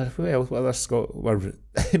 Who else? What other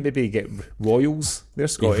maybe get Royals. They're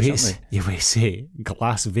Scottish, aren't they? You may say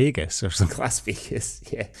Las Vegas or something. Las Vegas,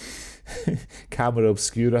 yeah. Camera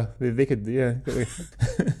Obscura. They could, yeah.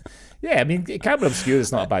 Yeah, I mean, Camera Obscura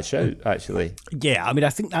is not a bad shout, actually. Yeah, I mean, I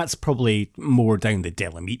think that's probably more down the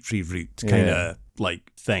Delamitri route kind of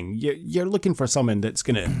like thing. You're looking for someone that's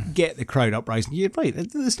going to get the crowd uprising. You're right,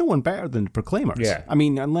 there's no one better than the Proclaimers. Yeah. I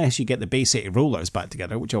mean, unless you get the Bay City Rollers back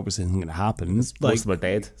together, which obviously isn't going to happen. Most of them are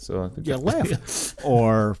dead, so you're left.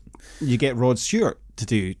 Or you get Rod Stewart to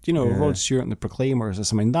do, Rod Stewart and the Proclaimers or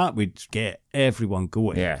something. That would get everyone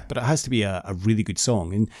going. Yeah. But it has to be a really good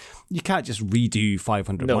song. And you can't just redo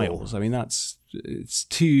 500 Miles. I mean, it's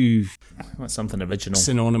too... I want something original.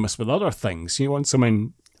 Synonymous with other things. You want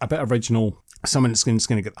something a bit original, someone that's going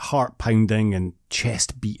to get heart pounding and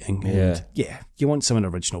chest beating. And you want something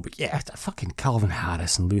original. But fucking Calvin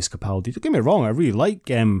Harris and Lewis Capaldi. Don't get me wrong, I really like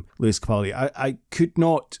Lewis Capaldi. I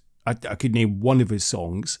could name one of his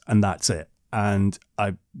songs and that's it. And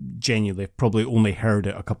I genuinely probably only heard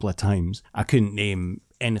it a couple of times. I couldn't name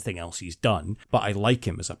anything else he's done, but I like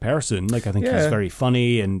him as a person. Like, I think he's very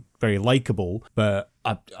funny and very likable, but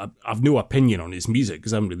I've no opinion on his music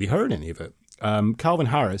because I haven't really heard any of it. Calvin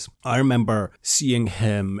Harris, I remember seeing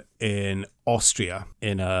him in Austria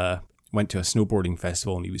went to a snowboarding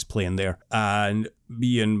festival and he was playing there. And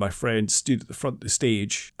me and my friend stood at the front of the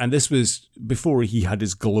stage. And this was before he had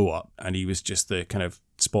his glow up and he was just the kind of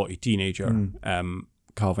spotty teenager,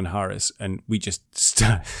 Calvin Harris. And we just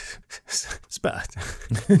we're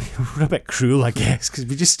a bit cruel, I guess, because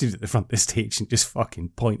we just stood at the front of the stage and just fucking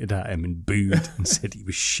pointed at him and booed and said he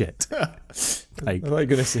was shit. Like, what are you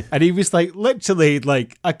gonna say? And he was like, literally,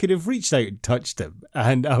 like, I could have reached out and touched him,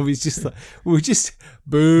 and I was just like, we were just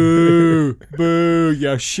boo,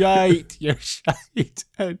 you're shite.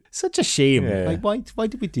 And such a shame. Like, why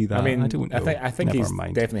did we do that? I mean, I don't know. I think he's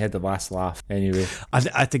definitely had the last laugh. Anyway,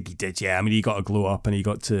 I think he did. Yeah, I mean, he got a glow up, and he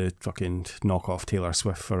got to fucking knock off Taylor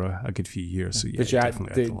Swift for a good few years. So yeah, did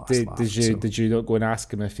you not go and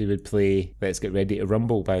ask him if he would play "Let's Get Ready to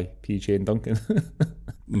Rumble" by PJ and Duncan?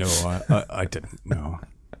 No, I didn't. No,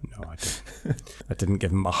 I didn't. I didn't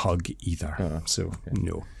give him a hug either.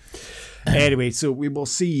 No. Anyway, so we will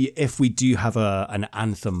see if we do have an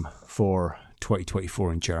anthem for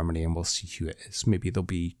 2024 in Germany, and we'll see who it is. Maybe there'll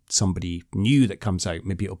be somebody new that comes out.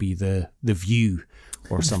 Maybe it'll be the View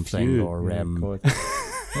or something, or whatever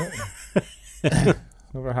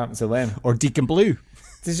happened to them, or Deacon Blue.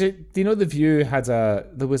 Do you know the View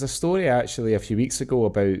there was a story actually a few weeks ago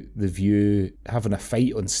about the View having a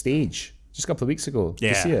fight on stage just a couple of weeks ago. Did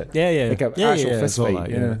you see it? Yeah. Like an actual fist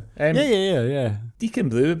fight. Yeah. Deacon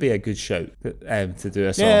Blue would be a good shout to do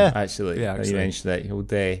a song, actually. Yeah, you mentioned that.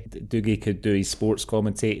 Doogie could do his sports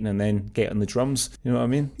commentating and then get on the drums. You know what I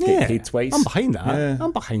mean? Get paid twice. I'm behind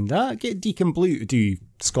that. Get Deacon Blue to do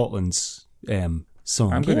Scotland's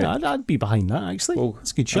song. I'd be behind that, actually. Well,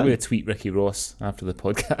 it's a good show. I'm going to tweet Ricky Ross after the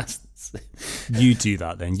podcast. You do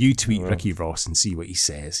that then. You tweet Ricky Ross and see what he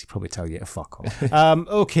says. He'll probably tell you to fuck off.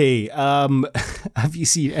 Okay. Have you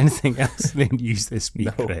seen anything else in the news this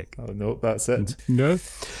week, Rick? No, that's it. No?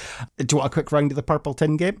 Do you want a quick round of the Purple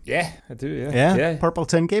Tin Game? Yeah, I do, yeah. Purple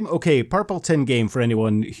Tin Game? Okay, Purple Tin Game, for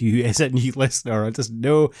anyone who is a new listener or doesn't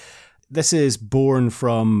know, this is born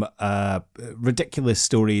from ridiculous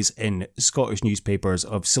stories in Scottish newspapers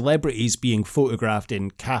of celebrities being photographed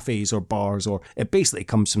in cafes or bars, or it basically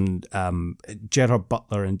comes from Gerard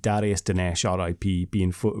Butler and Darius Dinesh, RIP,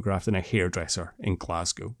 being photographed in a hairdresser in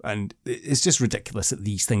Glasgow. And it's just ridiculous that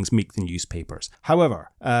these things make the newspapers.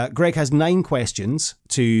 However, Greg has 9 questions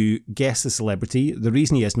to guess the celebrity. The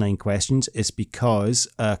reason he has 9 questions is because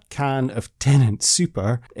a can of Tennant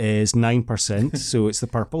Super is 9%, so it's the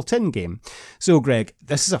Purple Tin Game. So, Greg,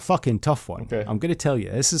 this is a fucking tough one. Okay. I'm going to tell you,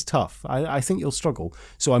 this is tough. I think you'll struggle.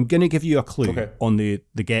 So I'm going to give you a clue on the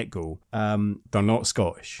get-go. They're not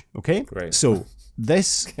Scottish, okay? Great. So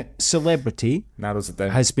this celebrity narrows it down.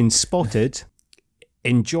 Has been spotted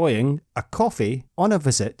enjoying a coffee on a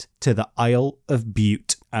visit to the Isle of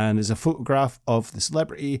Bute. and there's a photograph of the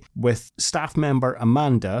celebrity with staff member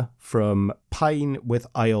Amanda from Pine with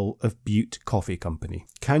Isle of Bute Coffee Company.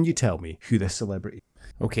 Can you tell me who this celebrity is?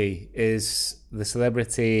 Okay, is the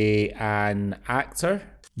celebrity an actor?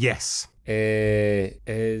 Yes.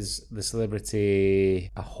 Is the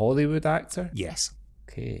celebrity a Hollywood actor? Yes.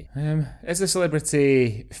 Okay. Is the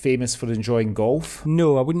celebrity famous for enjoying golf?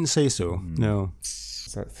 No, I wouldn't say so. No.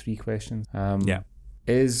 Is that 3 questions? Yeah.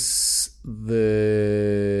 Is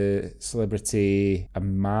the celebrity a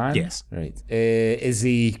man? Yes. Right. Is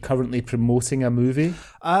he currently promoting a movie?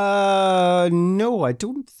 No, I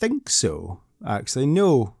don't think so. Actually,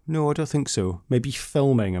 no, I don't think so. Maybe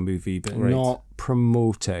filming a movie, but Right. not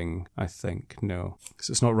promoting, I think. No, because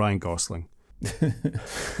it's not Ryan Gosling.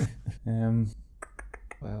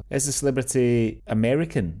 Well, is the celebrity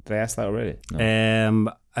American? Did I ask that already?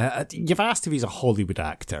 No. You've asked if he's a Hollywood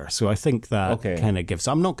actor, so I think that Okay. kind of gives.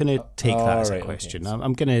 I'm not going to take that as a right, question.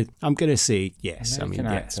 okay. I'm gonna say yes. American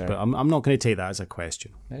yes, actor. but I'm not going to take that as a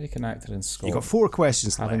question. American actor in You Scotland. got 4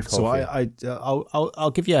 questions Having left, so coffee.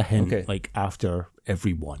 I'll give you a hint Okay. like after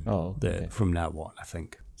every one. Oh, okay. From now on, I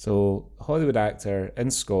think. So, Hollywood actor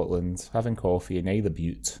in Scotland, having coffee in Isle of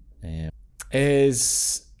Bute.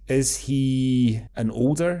 Is he an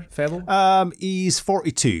older fellow? He's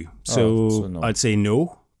 42, so so no. I'd say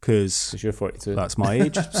no, because Because you're 42. that's my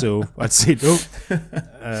age. So I'd say no.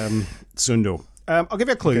 So no. I'll give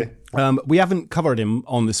you a clue. Okay. We haven't covered him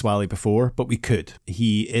on the Swally before, but we could.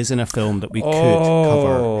 He is in a film that we could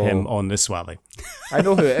cover him on the Swally. I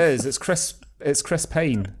know who it is. It's Chris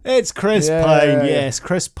Pine. It's Chris Yeah. Pine, yes.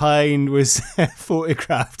 Chris Pine was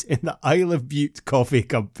photographed in the Isle of Bute Coffee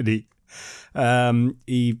Company.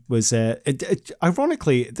 He was,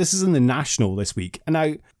 ironically, this is in the National this week. And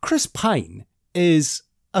now, Chris Pine is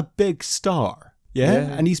a big star. Yeah?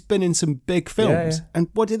 And he's been in some big films. Yeah. And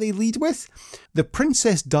what did they lead with? The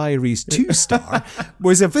Princess Diaries 2 star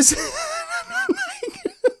was a visit.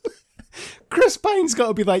 Chris Pine's got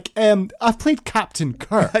to be like, I've played Captain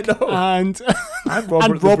Kirk. I know. And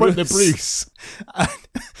Robert the Bruce.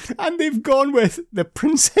 And they've gone with the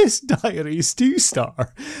Princess Diaries 2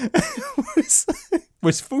 star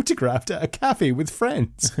was photographed at a cafe with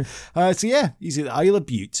friends. So yeah, he's at the Isle of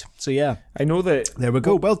Bute. So yeah, I know that. there we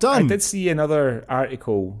go. Well done. I did see another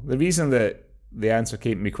article. The reason that the answer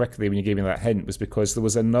came to me quickly when you gave me that hint was because there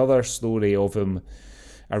was another story of him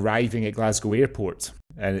arriving at Glasgow Airport,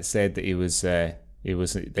 and it said that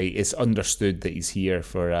it's understood that he's here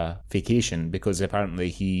for a vacation because apparently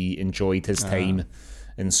he enjoyed his time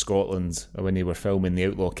in Scotland when they were filming The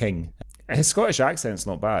Outlaw King. His Scottish accent's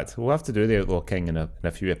not bad. We'll have to do The Outlaw King in a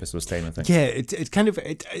few episodes' time, I think. Yeah,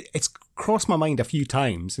 it's crossed my mind a few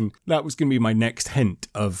times, and that was going to be my next hint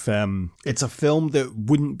of it's a film that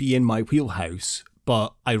wouldn't be in my wheelhouse,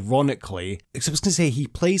 but ironically, because I was going to say he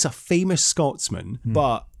plays a famous Scotsman,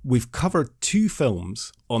 but we've covered 2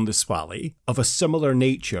 films on the Swally of a similar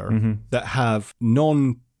nature that have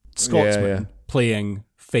non-Scotsmen playing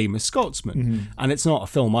famous Scotsman. And it's not a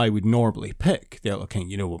film I would normally pick, The Outlaw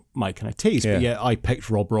King, my kind of taste. But yeah, I picked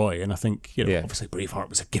Rob Roy, and I think, obviously Braveheart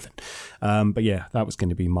was a given. But yeah, that was going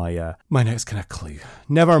to be my next kind of clue.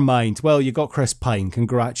 Never mind. Well, you got Chris Pine.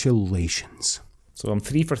 Congratulations. So I'm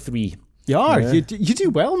 3 for 3. You are. Yeah. You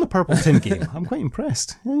do well in the Purple Tin game. I'm quite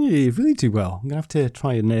impressed. Yeah, you really do well. I'm going to have to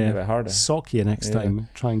try and sock you next time.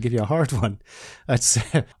 Try and give you a hard one. That's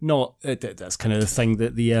not... that's kind of the thing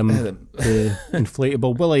that the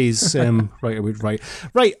inflatable willies writer would write.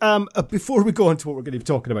 Right, before we go on to what we're going to be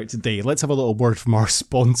talking about today, let's have a little word from our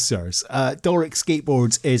sponsors. Doric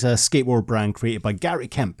Skateboards is a skateboard brand created by Gary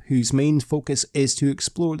Kemp, whose main focus is to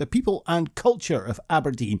explore the people and culture of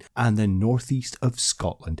Aberdeen and the northeast of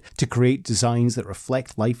Scotland to create designs that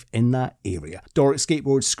reflect life in that area. Doric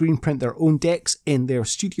Skateboards screen print their own decks in their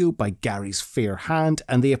studio by Gary's fair hand,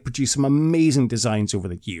 and they have produced some amazing designs over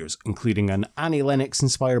the years, including an Annie Lennox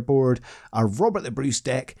inspired board, a Robert the Bruce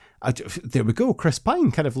deck, there we go, Chris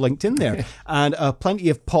Pine kind of linked in there, and plenty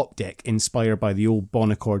of pop deck inspired by the old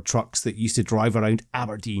Bonaccord trucks that used to drive around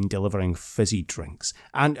Aberdeen delivering fizzy drinks,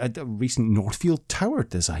 and a recent Northfield Tower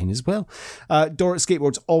design as well. Doric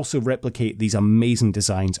Skateboards also replicate these amazing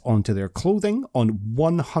designs onto their clothing on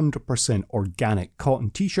 100% organic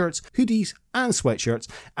cotton t-shirts, hoodies and sweatshirts,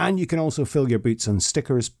 and you can also fill your boots on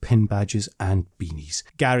stickers, pin badges and beanies.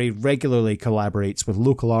 Gary regularly collaborates with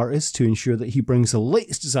local artists to ensure that he brings the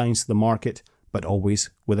latest designs to the market, but always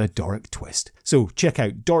with a Doric twist. So check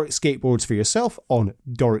out Doric Skateboards for yourself on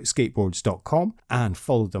doricskateboards.com and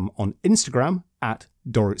follow them on Instagram at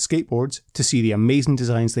Dorrit Skateboards to see the amazing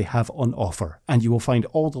designs they have on offer. And you will find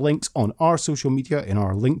all the links on our social media, in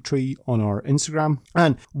our link tree, on our Instagram.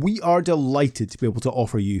 And we are delighted to be able to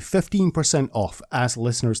offer you 15% off as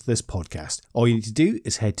listeners to this podcast. All you need to do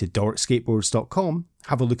is head to dorritskateboards.com,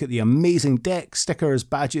 have a look at the amazing decks, stickers,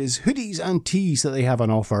 badges, hoodies and tees that they have on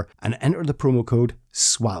offer, and enter the promo code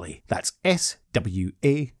SWALLY. That's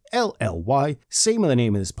SWALLY, same as the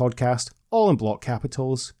name of this podcast, all in block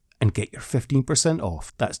capitals, and get your 15%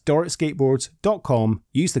 off. That's dorritskateboards.com.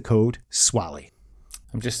 Use the code SWALLY.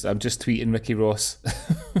 I'm just tweeting Ricky Ross.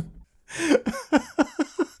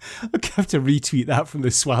 I have to retweet that from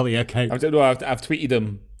the Swally account. I've tweeted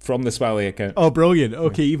him from the Swally account. Oh, brilliant.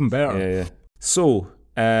 Okay, even better. Yeah. So,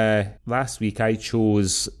 last week I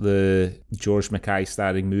chose the George Mackay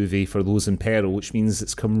starring movie For Those in Peril, which means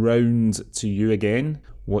it's come round to you again.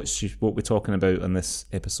 What we're talking about on this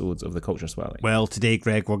episode of The Culture Swally? Well, today,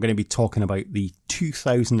 Greg, we're going to be talking about the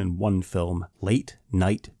 2001 film Late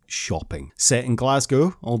Night Shopping. Set in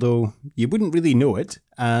Glasgow, although you wouldn't really know it,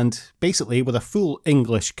 and basically with a full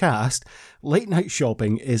English cast, Late Night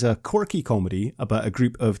Shopping is a quirky comedy about a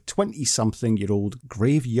group of 20-something-year-old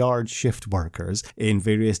graveyard shift workers in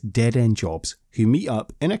various dead-end jobs who meet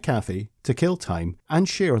up in a cafe to kill time and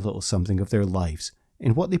share a little something of their lives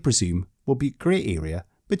in what they presume will be a grey area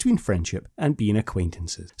between friendship and being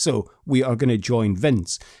acquaintances. So we are going to join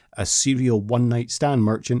Vince, a serial one-night stand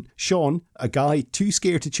merchant, Sean, a guy too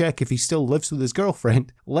scared to check if he still lives with his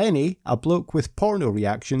girlfriend, Lenny, a bloke with porno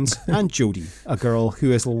reactions, and Jodie, a girl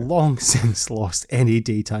who has long since lost any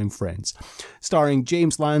daytime friends. Starring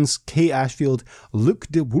James Lance, Kate Ashfield, Luc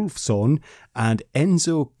de Wolfson, and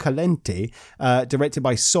Enzo Calente, directed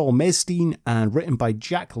by Saul Mezstein and written by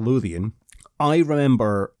Jack Lothian. I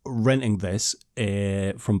remember renting this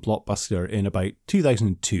from Blockbuster in about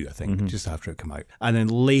 2002, I think, just after it came out. And then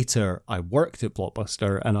later I worked at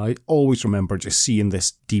Blockbuster, and I always remember just seeing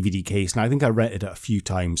this DVD case, and I think I rented it a few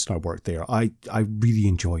times when I worked there. I really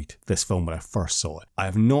enjoyed this film when I first saw it. I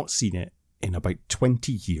have not seen it in about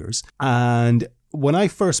 20 years, and when I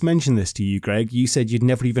first mentioned this to you, Greg, you said you'd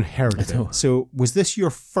never even heard of it. So was this your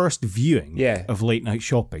first viewing of Late Night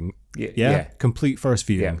Shopping? Yeah? Complete first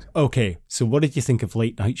viewing. Yeah. Okay, so what did you think of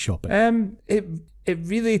Late Night Shopping? It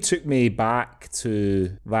really took me back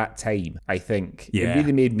to that time, I think. Yeah. It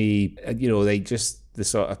really made me, like just the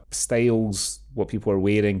sort of styles, what people are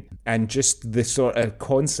wearing, and just the sort of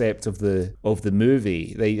concept of the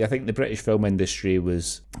movie. I think the British film industry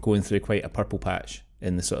was going through quite a purple patch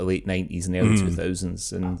in the sort of late 90s and early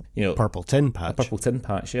 2000s, and purple tin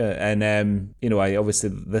patch, yeah. And I obviously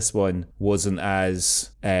this one wasn't as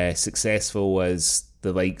successful as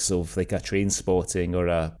the likes of like a Trainspotting or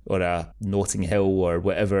a Notting Hill or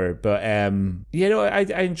whatever, but I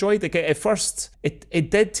enjoyed it. At first it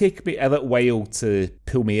did take me a little while to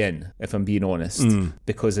pull me in, if I'm being honest,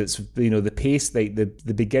 because it's the pace, like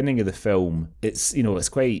the beginning of the film, it's a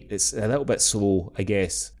little bit slow, I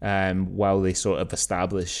guess, while they sort of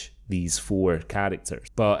establish these four characters,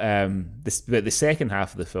 but the second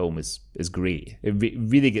half of the film is great. It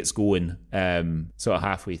really gets going sort of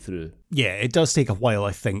halfway through. Yeah, it does take a while,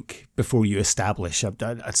 I think, before you establish,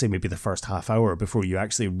 I'd say maybe the first half hour, before you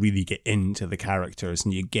actually really get into the characters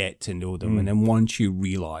and you get to know them. And then once you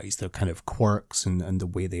realise their kind of quirks and the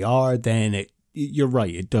way they are, then you're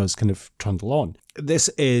right, it does kind of trundle on. This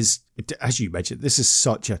is, as you mentioned, this is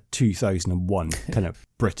such a 2001 kind of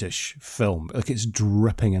British film. Like, it's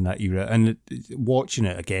dripping in that era. And watching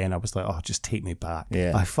it again, I was like, oh, just take me back.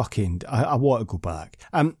 Yeah. I want to go back.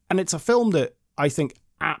 And it's a film that I think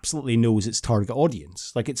absolutely knows its target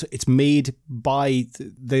audience. Like, it's made by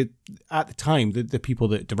at the time, the people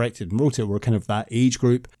that directed and wrote it were kind of that age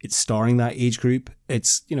group. It's starring that age group.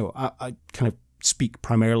 It's, I kind of speak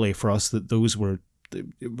primarily for us that those were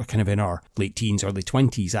kind of in our late teens, early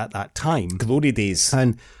 20s at that time. Glory days.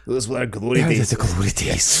 And those were glory days. The glory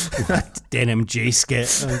days. Denim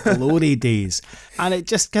J-skit, glory days. And it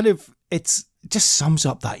just kind of, it just sums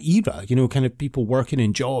up that era, kind of people working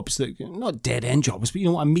in jobs that, not dead-end jobs, but you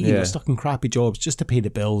know what I mean? They're stuck in crappy jobs just to pay the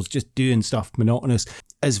bills, just doing stuff monotonous.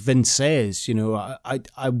 As Vince says,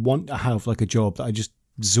 I want to have like a job that I just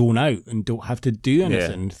zone out and don't have to do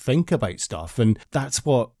anything, think about stuff. And that's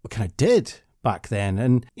what we kind of did back then.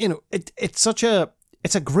 And,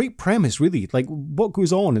 it's a great premise, really. Like, what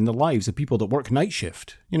goes on in the lives of people that work night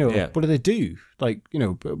shift? What do they do? Like,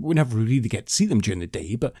 we never really get to see them during the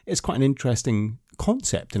day, but it's quite an interesting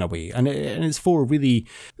concept in a way. And it's four really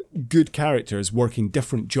good characters working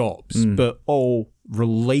different jobs, but all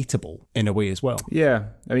relatable in a way as well. Yeah.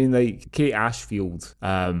 I mean, like, Kate Ashfield,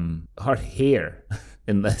 her hair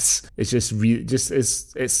in this. It's just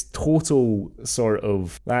it's total sort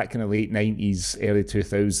of that kind of late 90s, early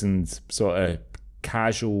 2000s sort of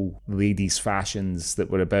casual ladies fashions that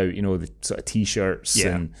were about, you know, the sort of t-shirts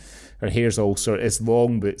and her hair's all sort of, it's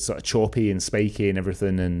long but sort of choppy and spiky and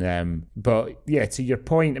everything. And but yeah, to your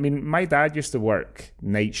point, I mean, my dad used to work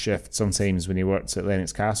night shift sometimes when he worked at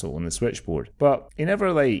Lennox Castle on the switchboard, but he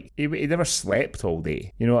never he never slept all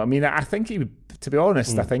day. You know what I mean? I think he, to be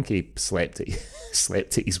honest, I think he slept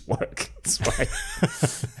at his work. That's why.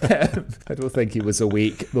 I don't think he was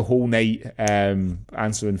awake the whole night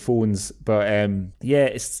answering phones. But yeah,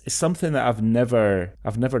 it's something that I've never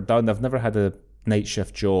done. I've never had a night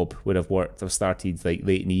shift job where I've worked. I've started like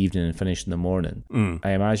late in the evening and finished in the morning.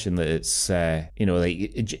 I imagine that it's you know,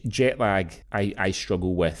 like jet lag I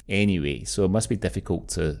struggle with anyway, so it must be difficult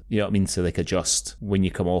to, you know what I mean, to like adjust when you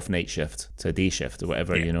come off night shift to a day shift or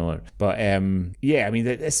whatever, you know. But yeah, I mean,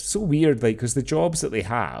 it's so weird, like, because the jobs that they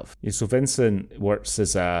have, so Vincent works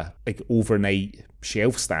as a like overnight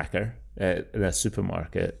shelf stacker in a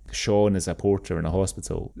supermarket. Sean is a porter in a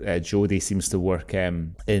hospital. Jodie seems to work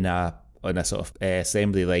on a sort of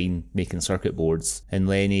assembly line making circuit boards, and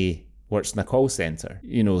Lenny works in a call centre,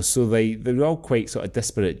 you know, so they're all quite sort of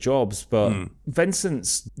disparate jobs. But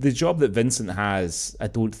the job that Vincent has, I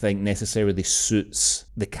don't think necessarily suits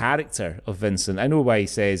the character of Vincent. I know why he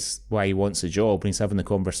says why he wants a job when he's having the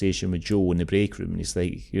conversation with Joe in the break room, and he's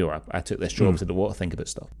like, you know, I took this job because I don't want to think about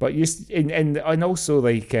stuff. But and also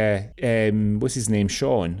like what's his name,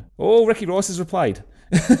 Sean? Oh, Ricky Ross has replied.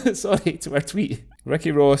 Sorry, to our tweet.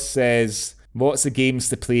 Ricky Ross says, lots of games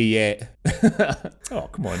to play yet. Oh,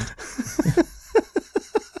 come on.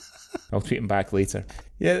 I'll tweet him back later.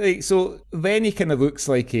 Yeah, like, so then he kind of looks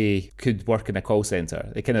like he could work in a call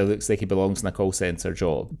centre. It kind of looks like he belongs in a call centre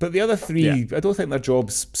job. But the other three, I don't think their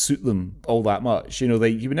jobs suit them all that much. You know,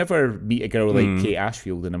 like, you would never meet a girl like Kate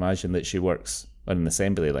Ashfield and imagine that she works on an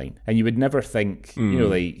assembly line. And you would never think, you know,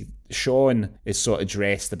 like, Sean is sort of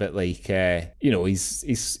dressed a bit like, you know, he's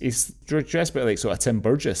dressed a bit like sort of Tim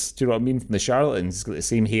Burgess. Do you know what I mean? From the Charlatans. He's got the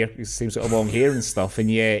same hair, same sort of long hair and stuff, and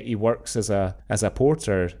yet he works as a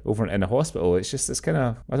porter over in a hospital. It's kind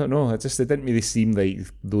of, I don't know. It didn't really seem like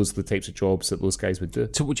those are the types of jobs that those guys would do.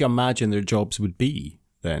 So would you imagine their jobs would be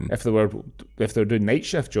then? If they're doing night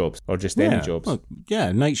shift jobs or just any jobs? Well,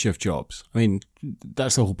 yeah, night shift jobs. I mean,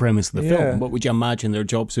 that's the whole premise of the film. What would you imagine their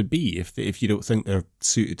jobs would be if you don't think they're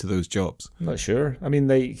suited to those jobs? I'm not sure. I mean,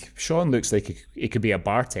 like, Sean looks like he could be a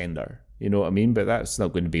bartender, you know what I mean? But that's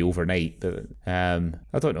not going to be overnight. But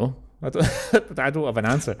I don't know. I don't have an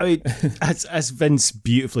answer. I mean, as Vince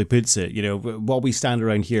beautifully puts it, you know, while we stand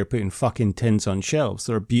around here putting fucking tins on shelves,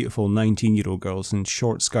 there are beautiful 19-year-old girls in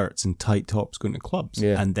short skirts and tight tops going to clubs.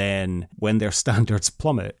 Yeah. And then when their standards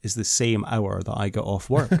plummet is the same hour that I get off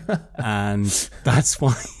work. And that's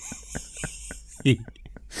why...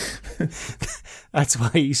 That's why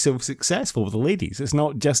he's so successful with the ladies. It's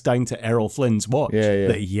not just down to Errol Flynn's watch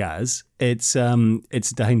that he has. It's down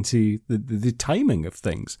to the timing of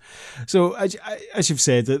things. So as you've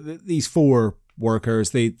said, these four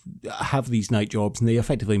workers, they have these night jobs and they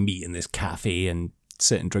effectively meet in this cafe and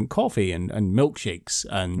sit and drink coffee and milkshakes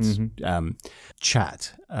and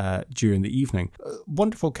chat during the evening.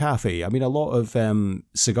 Wonderful cafe. I mean, a lot of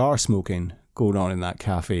cigar smoking going on in that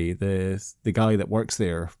cafe. The guy that works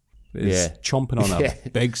there is chomping on a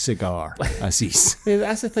big cigar as he's... Yeah,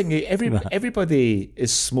 that's the thing. Everybody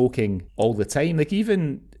is smoking all the time. Like,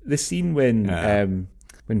 even the scene when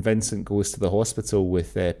Vincent goes to the hospital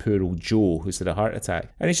with poor old Joe, who's had a heart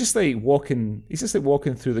attack, and he's just like walking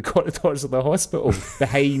through the corridors of the hospital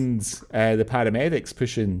behind the paramedics,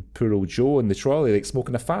 pushing poor old Joe in the trolley, like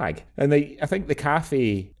smoking a fag. And I think the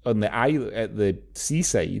cafe on the island at the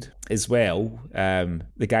seaside as well,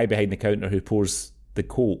 the guy behind the counter who pours the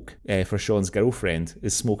Coke for Sean's girlfriend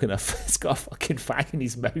is smoking it's got a fucking fag in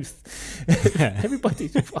his mouth.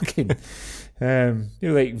 Everybody's fucking, you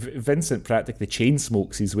know, like Vincent practically chain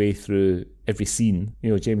smokes his way through every scene.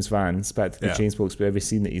 You know, James Van's practically chain smokes through every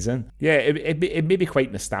scene that he's in. Yeah, it may be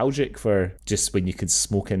quite nostalgic for just when you could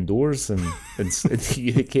smoke indoors in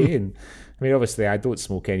the UK. And I mean, obviously, I don't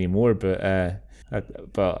smoke anymore, but I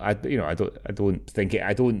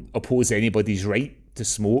don't oppose anybody's right to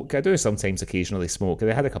smoke. I do sometimes occasionally smoke.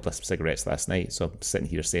 I had a couple of cigarettes last night, so I'm sitting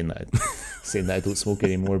here saying that I don't smoke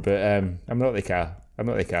anymore. But I'm not like a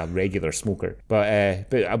regular smoker. But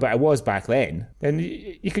I was back then. And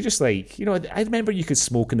you could just, like, you know, I remember you could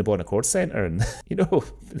smoke in the Bon Accord Centre, and you know,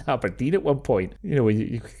 in Aberdeen at one point, you know,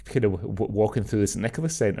 you kind of walking through the St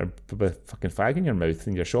Nicholas Centre with a fucking fag in your mouth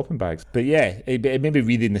and your shopping bags. But yeah, it made me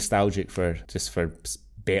really nostalgic for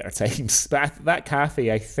better times. But that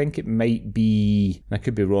cafe, I think it might be, I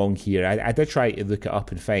could be wrong here, I did try to look it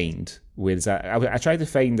up and find where is that. I tried to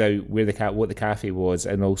find out where what the cafe was,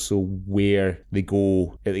 and also where they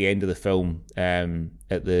go at the end of the film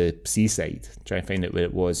at the seaside. Try and find out where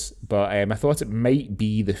it was. But I thought it might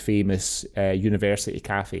be the famous University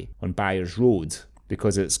Cafe on Byres Road,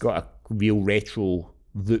 because it's got a real retro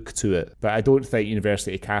look to it. But I don't think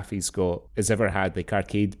University Cafe's has ever had like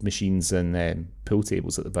arcade machines and pool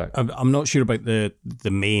tables at the back. I'm not sure about the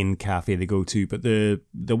main cafe they go to, but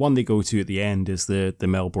the one they go to at the end is the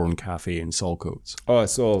Melbourne Cafe in Saltcoats. Oh,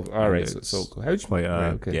 so all right, so Saltcoats. How'd you? Quite,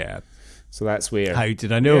 right, okay. Yeah. So that's where. How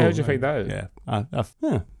did I know? Yeah, how'd you find that out?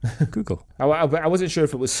 Yeah, Google. I wasn't sure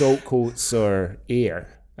if it was Saltcoats or Ayr,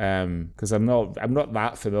 because I'm not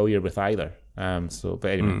that familiar with either. But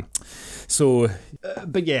anyway.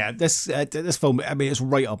 But yeah, this film, I mean, it's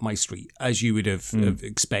right up my street, as you would have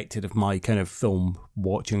expected of my kind of film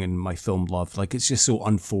watching and my film love. Like, it's just so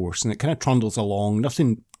unforced, and it kind of trundles along.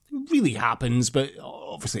 Nothing really happens, but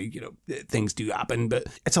obviously, you know, things do happen. But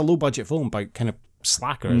it's a low budget film about kind of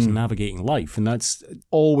slackers and navigating life, and that's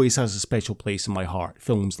always has a special place in my heart.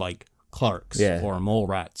 Films like Clerks or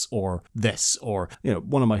Mallrats or this, or, you know,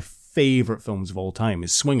 one of my favourite films of all time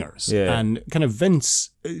is Swingers. Yeah. And kind of Vince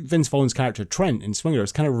Vaughn's character Trent in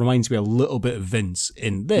Swingers kind of reminds me a little bit of Vince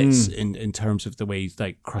in this, in terms of the way he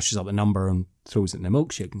like crushes up the number and throws it in a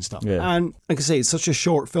milkshake and stuff. Yeah. And like I say, it's such a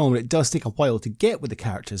short film, and it does take a while to get with the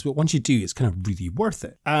characters, but once you do, it's kind of really worth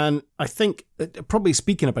it. And I think, probably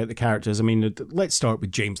speaking about the characters, I mean, let's start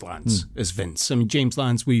with James Lance as Vince. I mean, James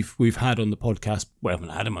Lance, we've had on the podcast, well, we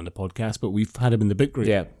haven't had him on the podcast, but we've had him in the Book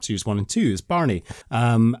Group, series 1 and 2 as Barney.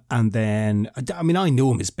 And then, I mean, I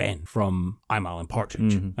know him as Ben from I'm Alan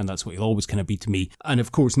Partridge, and that's what he'll always kind of be to me. And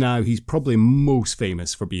of course, now he's probably most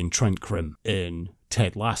famous for being Trent Krim in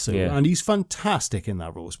Ted Lasso, and he's fantastic in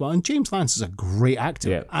that role as well. And James Lance is a great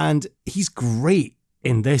actor, and he's great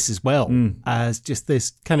in this as well, as just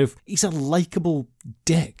this kind of, he's a likable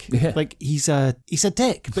dick. Like, he's a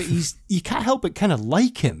dick, but you can't help but kind of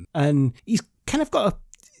like him, and he's kind of got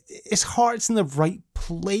his heart's in the right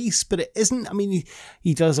place, but it isn't. I mean,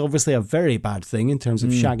 he does obviously a very bad thing in terms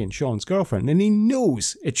of shagging Sean's girlfriend, and he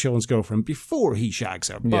knows it's Sean's girlfriend before he shags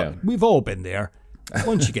her, but we've all been there.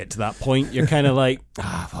 Once you get to that point, you're kind of like,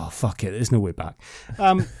 well, fuck it, there's no way back.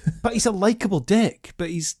 But he's a likable dick, but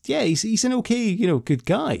he's an okay, you know, good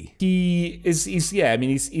guy.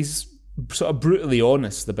 He's sort of brutally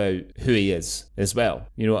honest about who he is as well.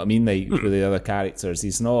 You know what I mean? Like, for the other characters,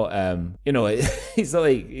 he's not, he's not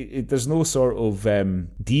like, there's no sort of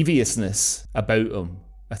deviousness about him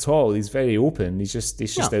at all. He's very open. He's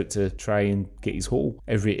just out to try and get his hole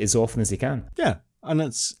as often as he can. Yeah. And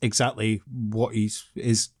that's exactly what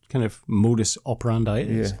his kind of modus operandi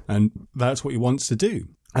is. And that's what he wants to do.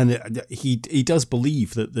 And he does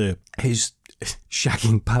believe that his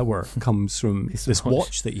shagging power comes from this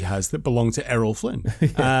watch that he has that belonged to Errol Flynn.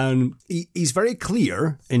 And he's very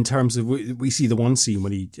clear in terms of, we see the one scene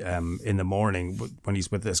when he, in the morning, when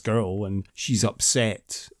he's with this girl and she's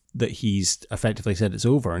upset that he's effectively said it's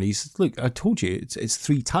over. And he's, look, I told you, it's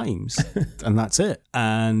 3 times and that's it.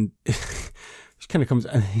 And she kind of comes,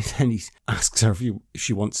 and then he asks her if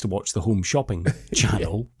she wants to watch the Home Shopping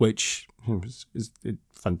channel, which is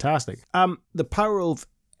fantastic. The power of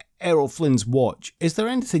Errol Flynn's watch. Is there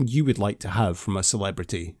anything you would like to have from a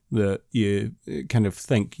celebrity that you kind of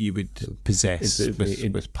think you would possess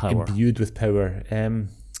with power? Imbued with power.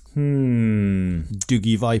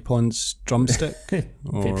 Doogie Vipon's drumstick?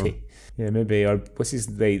 Maybe. Yeah, maybe. Or what's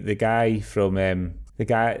the guy from, I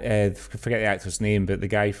forget the actor's name, but the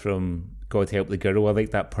guy from God Help the Girl. I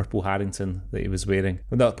like that purple Harrington that he was wearing.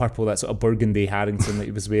 Well, not purple, that sort of burgundy Harrington that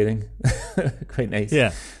he was wearing. Quite nice.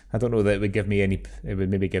 Yeah. I don't know that it would give me it would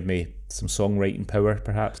maybe give me some songwriting power,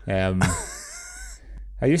 perhaps. I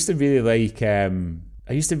used to really like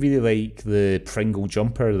the Pringle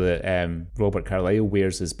jumper that Robert Carlyle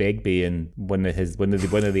wears as Begbie in one of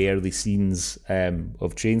the early scenes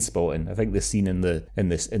of Trainspotting. I think the scene in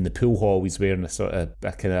the pool hall, he's wearing a sort of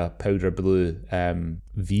a kind of powder blue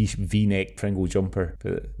V-neck Pringle jumper.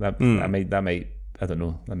 But that might I don't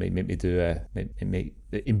know. That might make me do it might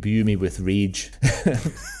imbue me with rage.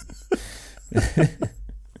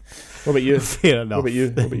 What about you? Fair enough. What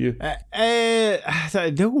about you?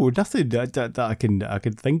 No, nothing that I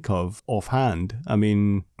can think of offhand. I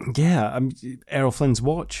mean, Errol Flynn's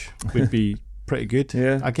watch would be pretty good,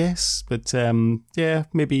 I guess. But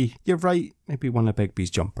maybe you're right. Maybe one of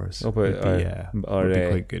Begbie's jumpers would be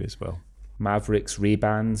quite good as well. Mavericks,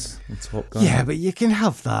 Ray-Bans on Top Gun. Yeah, but you can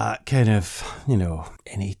have that kind of,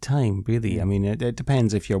 any time, really. I mean, it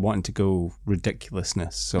depends if you're wanting to go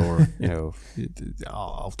ridiculousness or,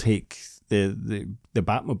 I'll take the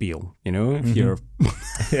Batmobile, if you're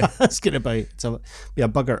asking about be a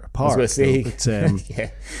bugger at park. I was going to say. But, Yeah.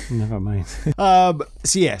 never mind.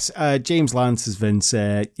 So yes, James Lance as Vince,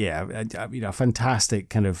 a fantastic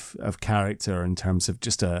kind of character in terms of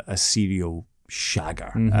just a serial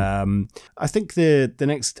shagger. I think the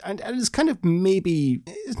next, and it's kind of maybe,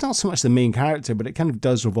 it's not so much the main character, but it kind of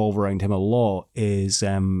does revolve around him a lot, is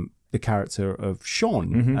the character of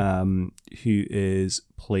Sean, who is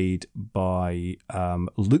played by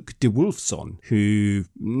Luke de Wolfson, who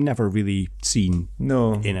never really seen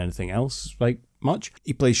in anything else much.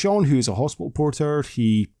 He plays Sean, who is a hospital porter.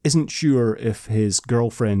 He isn't sure if his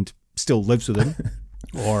girlfriend still lives with him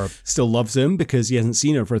or still loves him, because he hasn't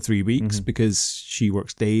seen her for 3 weeks, because she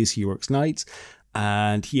works days, he works nights,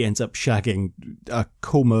 and he ends up shagging a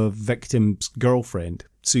coma victim's girlfriend,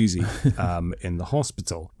 Susie, in the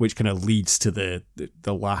hospital, which kind of leads to the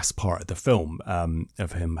last part of the film,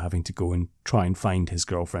 of him having to go and try and find his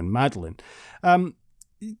girlfriend Madeline.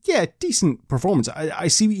 Yeah, decent performance. I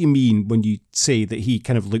see what you mean when you say that he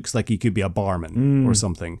kind of looks like he could be a barman or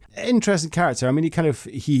something. Interesting character. I mean,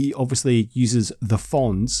 he obviously uses the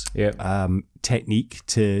Fonz technique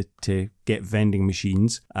to get vending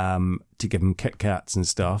machines, to give him Kit Kats and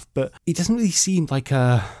stuff, but he doesn't really seem like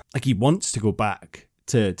he wants to go back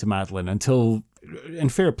to Madeline until, in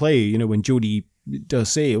fair play, when Jodie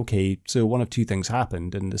does say, okay, so one of two things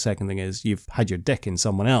happened, and the second thing is you've had your dick in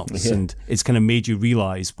someone else, and it's kind of made you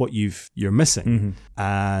realise what you're missing,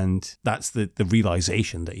 and that's the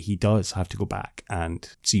realisation that he does have to go back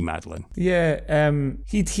and see Madeline. Yeah,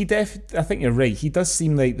 I think you're right. He does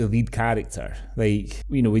seem like the lead character. Like,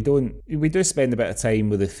 we do spend a bit of time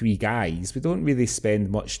with the three guys. We don't really spend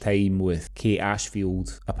much time with Kate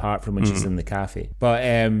Ashfield apart from when she's in the cafe. But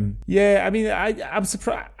yeah, I mean, I'm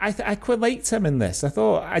surprised. I quite liked him in this. I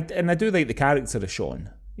do like the character of Sean.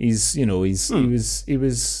 He's a sort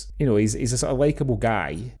of likable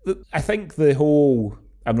guy. I think the whole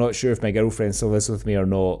I'm not sure if my girlfriend still lives with me or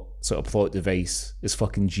not sort of plot device is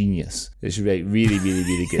fucking genius. It's really, really,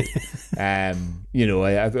 really good. I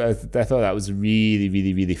thought that was a really,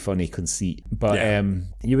 really, really funny conceit. But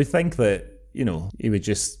you would think that, he would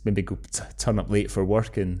just maybe go turn up late for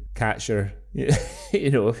work and catch her. Where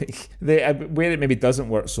it maybe doesn't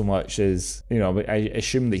work so much is, I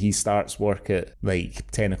assume that he starts work at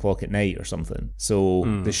like 10 o'clock at night or something. So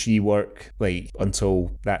does she work like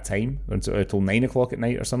until that time, until 9 o'clock at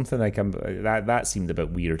night or something? Like that seemed a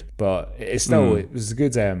bit weird, but it's still it was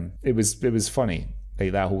good. It was funny.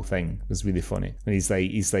 Like, that whole thing was really funny. And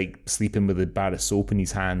he's like sleeping with a bar of soap in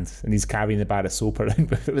his hand, and he's carrying a bar of soap around.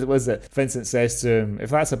 What was it? Vincent says to him, "If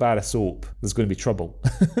that's a bar of soap, there's going to be trouble."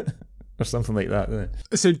 Or something like that, isn't it?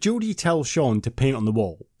 So Jodie tells Sean to paint on the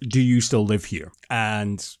wall, "Do you still live here?"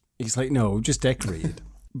 And he's like, "No, just decorated."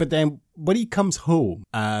 But then when he comes home,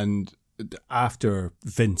 and after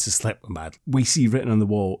Vince has slept with Madeline, we see written on the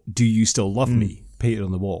wall, "Do you still love me?" painted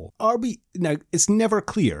on the wall. Now, it's never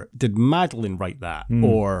clear, did Madeline write that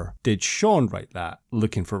or did Sean write that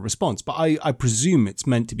looking for a response? But I presume it's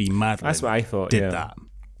meant to be Madeline. That's what I thought, did that.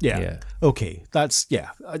 Yeah. Okay, that's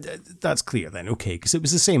clear then. Okay, because it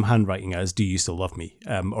was the same handwriting as "Do you still love me?"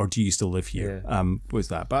 Or "Do you still live here?" Was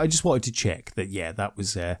that? But I just wanted to check that. Yeah, that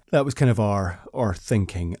was kind of our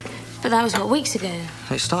thinking. But that was weeks ago.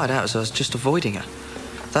 It started out as I was just avoiding her.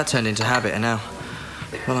 That turned into habit, and now,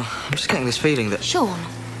 well, I'm just getting this feeling that... Sean,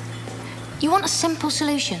 you want a simple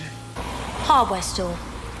solution. Hardware store.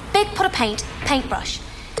 Big pot of paint, paintbrush.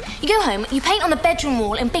 You go home, you paint on the bedroom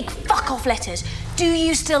wall in big fuck-off letters, "Do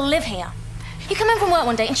you still live here?" You come home from work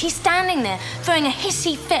one day and she's standing there throwing a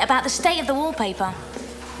hissy fit about the state of the wallpaper.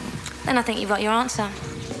 Then I think you've got your answer.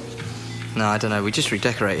 No, I don't know, we just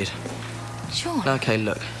redecorated. Sure. Okay,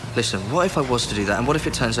 look, listen, what if I was to do that, and what if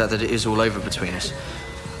it turns out that it is all over between us?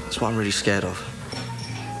 That's what I'm really scared of.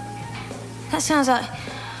 That sounds like...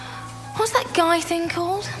 What's that guy thing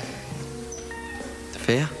called? The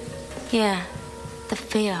fear? Yeah, the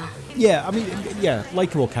fear. Yeah, I mean,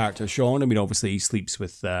 likeable character, Sean. I mean, obviously he sleeps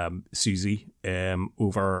with Susie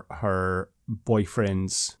over her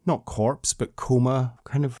boyfriend's, not corpse, but coma,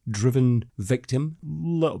 kind of driven victim. A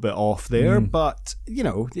little bit off there, but,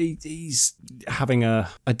 he's having a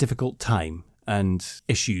difficult time. and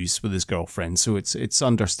issues with his girlfriend, so it's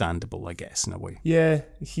understandable, I guess, in a way. Yeah,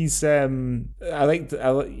 he's when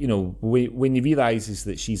he realizes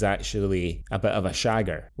that she's actually a bit of a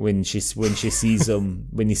shagger when he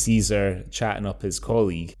sees her chatting up his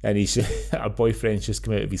colleague, and her boyfriend's just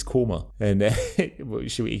come out of his coma, and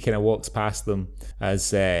he kind of walks past them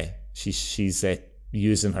as she's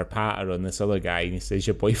using her patter on this other guy, and he says,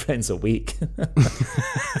 "Your boyfriend's awake."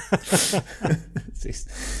 So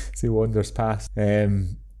he wanders past.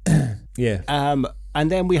 And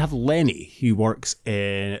then we have Lenny, who works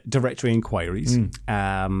in Directory Inquiries,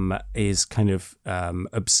 is kind of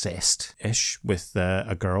obsessed-ish with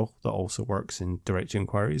a girl that also works in Directory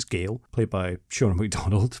Inquiries, Gail, played by Shona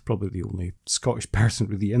MacDonald, probably the only Scottish person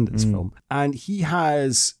really in this film. And he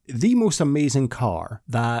has the most amazing car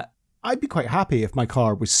that I'd be quite happy if my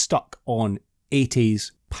car was stuck on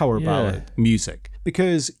 80s power ballad music.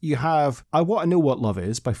 Because you have I Want to Know What Love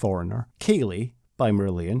Is by Foreigner, Kayleigh by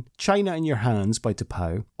Marillion, China in Your Hands by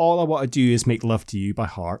T'Pau, All I Want to Do Is Make Love to You by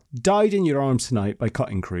Heart, Died in Your Arms Tonight by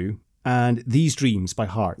Cutting Crew, and These Dreams by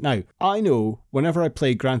Heart. Now, I know whenever I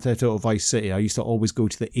played Grand Theft Auto Vice City, I used to always go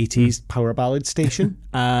to the 80s power ballad station,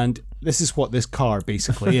 and this is what this car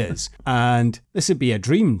basically is. And this would be a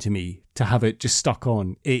dream to me, to have it just stuck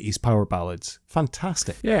on 80s power ballads.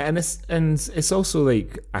 Fantastic. Yeah, and it's also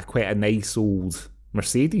like quite a nice old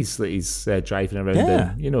Mercedes that he's driving around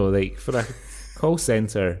in. Like for a call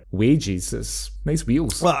centre wages, it's nice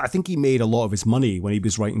wheels. Well, I think he made a lot of his money when he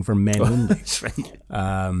was writing for Men Only. That's right.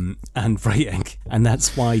 And writing. And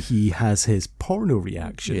that's why he has his porno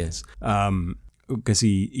reactions. Because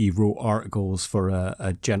he wrote articles for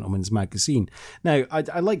a gentleman's magazine. Now,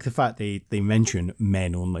 I like the fact they mention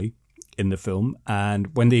Men Only in the film,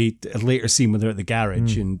 and when they later scene when they're at the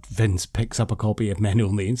garage and Vince picks up a copy of Men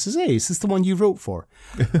Only and says, "Hey, is this the one you wrote for?"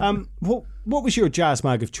 What was your jazz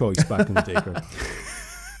mag of choice back in the day, Greg?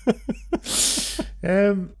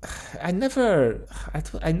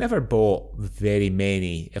 I never bought very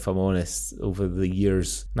many, if I'm honest, over the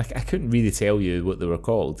years. I couldn't really tell you what they were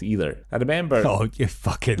called either. I remember. Oh, you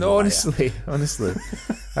fucking no, liar. honestly,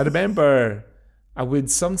 I remember I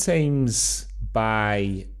would sometimes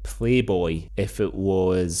buy Playboy if it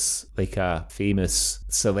was like a famous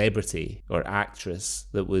celebrity or actress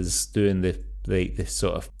that was doing the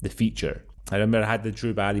sort of the feature. I remember I had the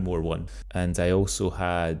Drew Barrymore one, and I also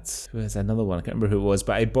had another one. I can't remember who it was,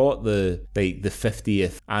 but I bought the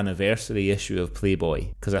 50th anniversary issue of Playboy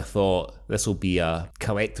because I thought this will be a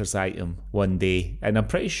collector's item one day, and I'm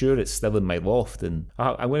pretty sure it's still in my loft. And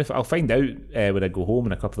I'll find out when I go home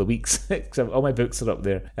in a couple of weeks because all my books are up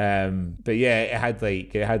there. But yeah, it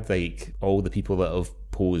had like all the people that have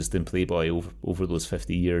posed in Playboy over those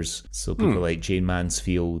 50 years. So people like Jane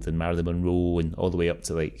Mansfield and Marilyn Monroe, and all the way up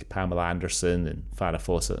to like Pamela Anderson and Farrah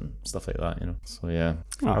Fawcett and stuff like that. So yeah,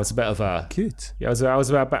 I was a bit of a good. Yeah, I was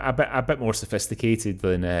a bit more sophisticated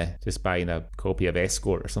than just buying a copy of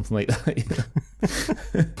Escort or something like that.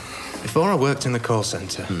 Before I worked in the call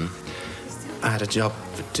centre, I had a job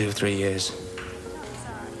for 2-3 years,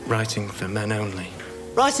 writing for Men Only.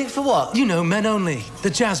 Writing for what? You know, Men Only, the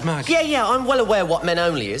jazz mag. Yeah, I'm well aware what Men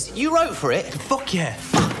Only is. You wrote for it? Fuck yeah.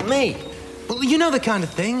 Fuck me. Well, you know the kind of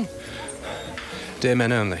thing. Dear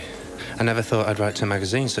Men Only, I never thought I'd write to a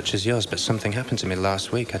magazine such as yours, but something happened to me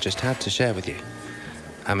last week I just had to share with you.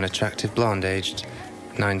 I'm an attractive blonde, aged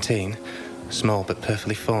 19, small but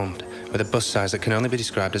perfectly formed, with a bust size that can only be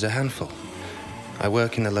described as a handful. I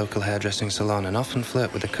work in the local hairdressing salon and often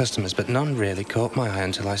flirt with the customers, but none really caught my eye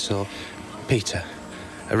until I saw Peter,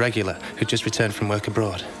 a regular who'd just returned from work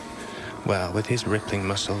abroad. Well, with his rippling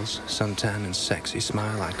muscles, suntan and sexy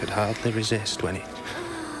smile, I could hardly resist when he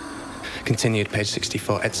continued page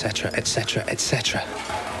 64, etc., etc., etc.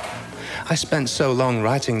 I spent so long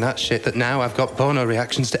writing that shit that now I've got porno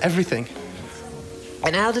reactions to everything.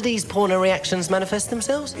 And how do these porno reactions manifest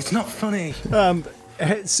themselves? It's not funny.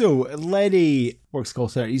 So Lenny works call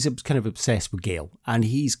center. He's kind of obsessed with Gail, and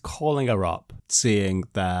he's calling her up saying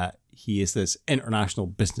that he is this international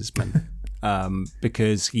businessman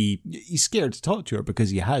because he's scared to talk to her because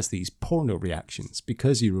he has these porno reactions.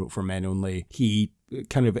 Because he wrote for Men Only, he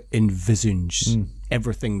kind of envisages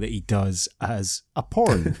everything that he does as a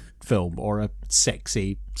porn film or a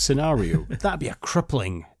sexy scenario. That'd be a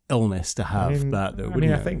crippling illness to have. That though.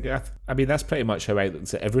 I I mean, that's pretty much how I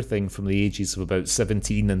looked at everything from the ages of about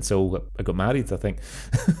 17 until I got married, I think.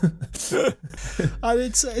 And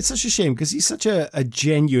it's such a shame because he's such a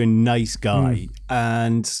genuine nice guy,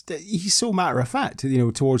 and he's so matter of fact.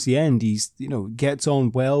 Towards the end, he's gets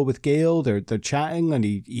on well with Gail. They're chatting, and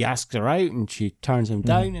he asks her out, and she turns him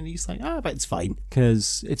down, and he's like, but it's fine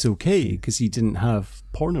because it's okay because he didn't have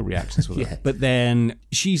porno reactions with her. But then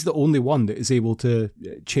she's the only one that is able to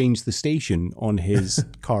change the station on his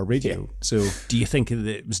car radio. So do you think that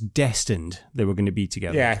it was destined they were going to be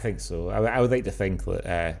together? Yeah, I think so. I would like to think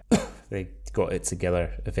that they got it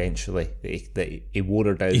together eventually. That he wore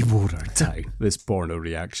her down. He wore her down. This porno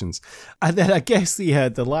reactions. And then I guess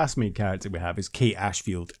the last main character we have is Kate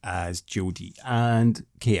Ashfield as Jodie. And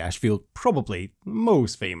Kate Ashfield, probably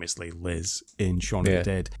most famously Liz in Shaun of the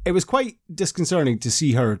Dead. It was quite disconcerting to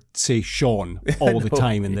see her say Shaun all the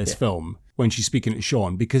time in this film when she's speaking to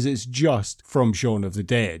Shaun, because it's just from Shaun of the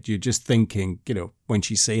Dead. You're just thinking, when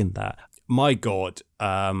she's saying that, my God,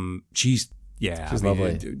 she's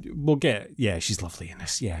lovely. She's lovely in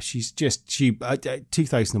this. Yeah, she's just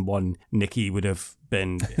 2001 Nikki would have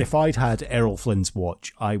been, if I'd had Errol Flynn's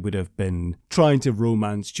watch, I would have been trying to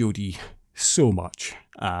romance Jodie so much.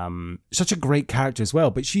 Such a great character as well,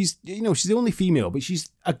 but she's the only female, but she's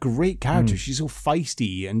a great character. She's so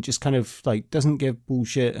feisty and just kind of like doesn't give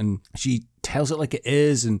bullshit, and she tells it like it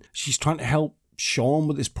is, and she's trying to help Shaun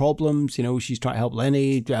with his problems. She's trying to help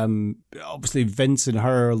Lenny. Obviously Vince and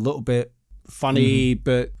her are a little bit funny,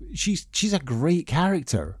 but she's a great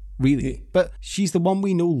character, really. But she's the one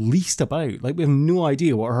we know least about. Like, we have no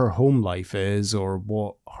idea what her home life is or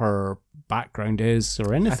what her background is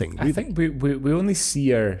or anything. I think we only see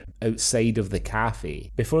her outside of the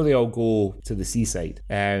cafe before they all go to the seaside.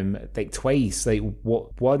 Like twice, like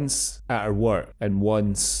once at her work and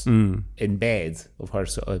once in bed of her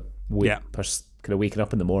sort of kind of waking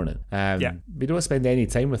up in the morning. We don't spend any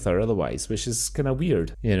time with her otherwise, which is kind of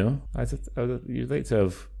weird. You'd like to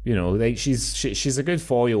have, like she's a good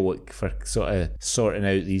foil for sort of sorting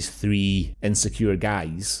out these three insecure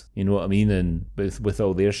guys. You know what I mean? And with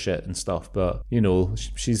all their shit and stuff. But you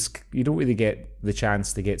don't really get the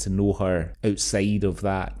chance to get to know her outside of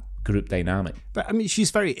that group dynamic. But I mean, she's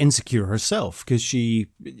very insecure herself because she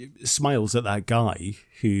smiles at that guy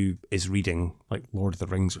who is reading like Lord of the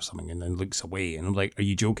Rings or something and then looks away, and I'm like, are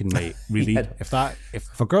you joking, mate? Really? If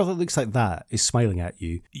a girl that looks like that is smiling at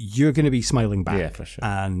you, you're going to be smiling back. Yeah, for sure.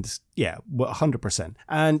 And 100%.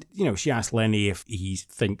 And she asked Lenny if he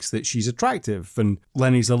thinks that she's attractive, and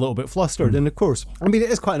Lenny's a little bit flustered. And of course, I mean,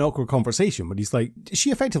 it is quite an awkward conversation, but he's like,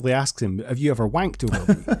 she effectively asks him, have you ever wanked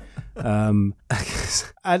over me?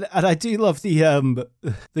 And I do love the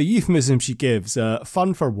euphemism she gives,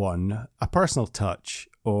 fun for one, a personal touch,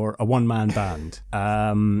 or a one-man band,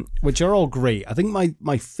 which are all great. I think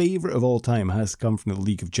my favourite of all time has come from the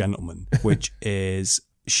League of Gentlemen, which is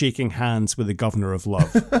shaking hands with the governor of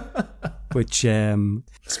love, which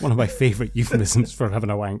is one of my favourite euphemisms for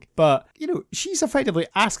having a wank. But, she's effectively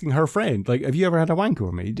asking her friend, like, have you ever had a wank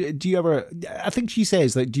over me? Do you ever... I think she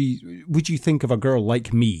says, like, would you think of a girl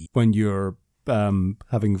like me when you're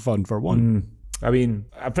having fun for one? I mean,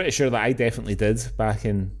 I'm pretty sure that I definitely did back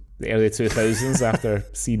in the early 2000s after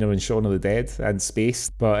seeing her in Shaun of the Dead and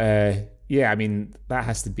Space. But I mean, that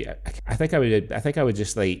has to be. I think I would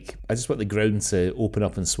just like. I just want the ground to open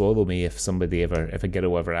up and swallow me if a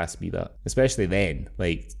girl ever asked me that. Especially then,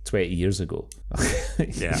 like 20 years ago.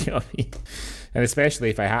 Yeah. You know what I mean? And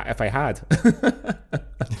especially if I had.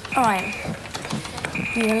 All right.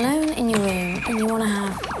 You're alone in your room and you want to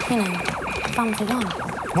have, fun for one.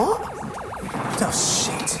 What? Oh,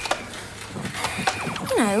 shit.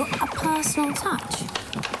 A personal touch.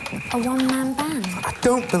 A one-man band. I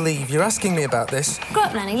don't believe you're asking me about this. Grow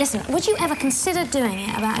up, Lenny. Listen, would you ever consider doing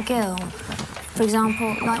it about a girl? For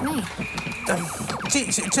example, like me?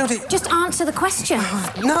 Jodie... Just answer the question.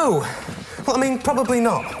 No. Well, I mean, probably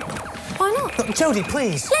not. Why not? Look, Jodie,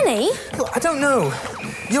 please. Lenny? Look, I don't know.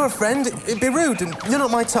 You're a friend. It'd be rude, and you're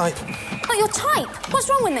not my type. Not your type? What's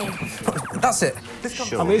wrong with me? That's it.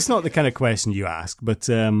 I mean, it's not the kind of question you ask, but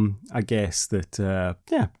I guess that,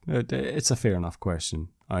 it's a fair enough question,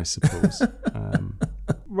 I suppose.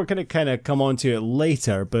 We're going to kind of come on to it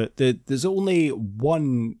later, but there's only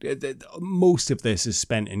one... Most of this is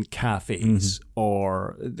spent in cafes,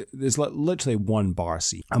 or there's literally one bar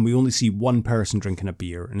scene, and we only see one person drinking a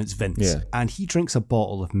beer, and it's Vince. Yeah. And he drinks a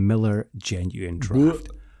bottle of Miller Genuine Draft.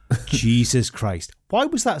 Jesus Christ. Why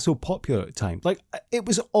was that so popular at the time? Like, it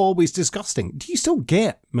was always disgusting. Do you still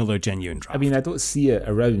get Miller Genuine Draft? I mean, I don't see it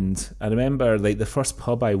around. I remember, like, the first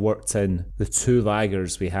pub I worked in, the two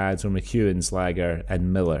lagers we had were McEwen's Lager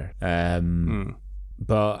and Miller.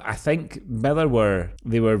 But I think Miller were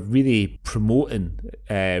really promoting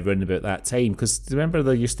around about that time, because remember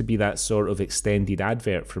there used to be that sort of extended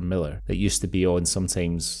advert from Miller that used to be on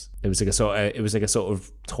sometimes. It was like a sort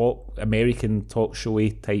of American talk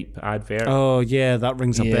showy type advert. Oh yeah, that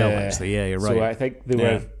rings a bell actually. Yeah, you're right. So I think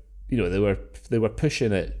they were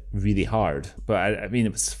pushing it really hard. But I mean,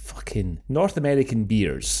 it was fucking North American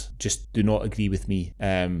beers just do not agree with me.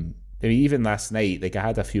 I mean, even last night, like I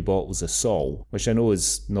had a few bottles of Sol, which I know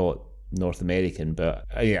is not North American, but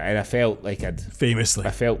and I felt like I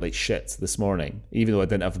felt like shit this morning, even though I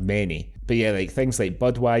didn't have many. But yeah, like things like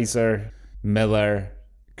Budweiser, Miller,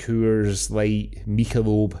 Coors Light,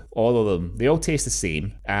 Michelob, all of them, they all taste the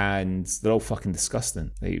same, and they're all fucking disgusting.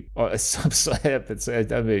 Like, I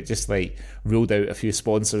just like ruled out a few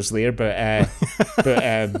sponsors there, but yeah,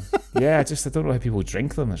 I don't know how people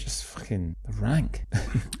drink them. They're just fucking rank.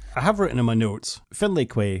 I have written in my notes, Finlay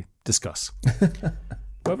Quaye, discuss.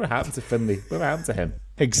 Whatever happened to Finlay? Whatever happened to him?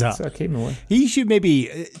 Exactly. So I came away. He should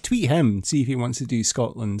maybe tweet him, see if he wants to do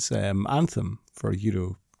Scotland's anthem for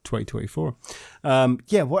Euro 2024.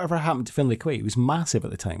 Whatever happened to Finlay Quaye? It was massive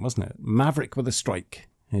at the time, wasn't it? Maverick with a Strike,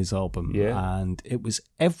 his album, and it was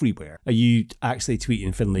everywhere. Are you actually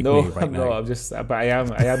tweeting Finlay Quaye right now? No, I'm just. But I am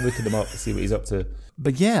looking him up to see what he's up to.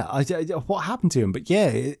 But yeah, what happened to him? But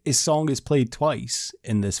yeah, his song is played twice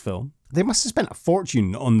in this film. They must have spent a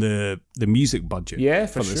fortune on the music budget. Yeah,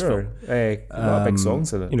 for this sure. A lot of big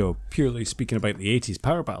songs in it. You know, purely speaking about the 80s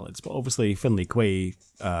power ballads, but obviously Finlay Quaye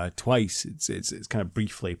twice. It's kind of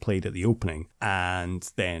briefly played at the opening, and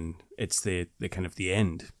then it's the kind of the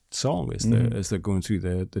end song as they're going through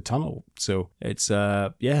the tunnel. So it's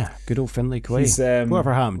good old Finlay Quaye.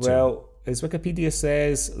 Whatever happened to him? As Wikipedia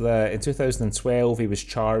says, that in 2012 he was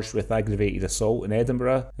charged with aggravated assault in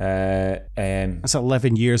Edinburgh. That's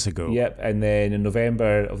 11 years ago. Yep, and then in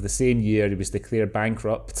November of the same year he was declared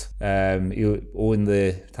bankrupt. He owed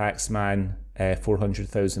the taxman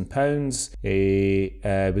 £400,000. He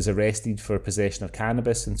was arrested for possession of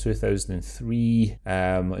cannabis in 2003.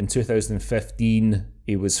 In 2015,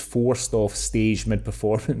 he was forced off stage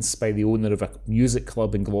mid-performance by the owner of a music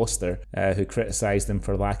club in Gloucester, who criticised him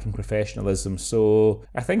for lacking professionalism. So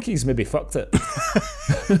I think he's maybe fucked it.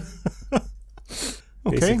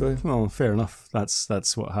 Okay, basically. Well, fair enough.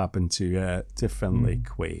 That's what happened to Finlay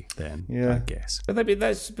Quaye then, I guess. But I mean,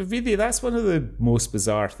 that's one of the most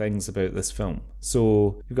bizarre things about this film.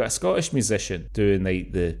 So you've got a Scottish musician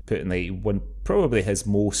putting one probably his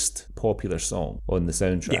most popular song on the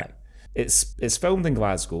soundtrack. Yeah. It's filmed in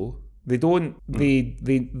Glasgow. They don't. They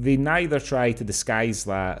neither try to disguise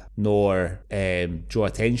that nor draw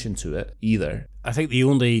attention to it either. I think the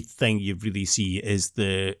only thing you really see is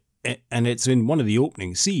and it's in one of the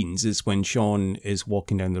opening scenes, is when Sean is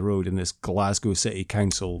walking down the road and this Glasgow City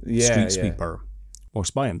Council street sweeper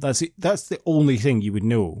walks by him. That's the only thing you would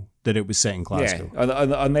know that it was set in Glasgow.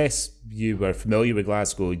 Yeah, unless you were familiar with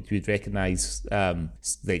Glasgow, you would recognise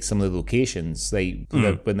like some of the locations. Like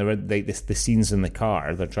when they're in, like the scenes in the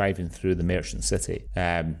car, they're driving through the Merchant City.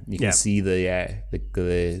 You can see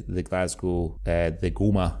the Glasgow, the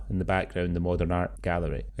Goma in the background, the Modern Art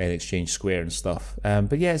Gallery, and Exchange Square and stuff.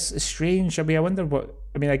 But yeah, it's strange. I mean, I wonder what.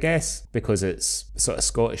 I mean, I guess because it's sort of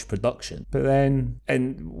Scottish production, but then,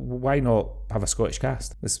 and why not have a Scottish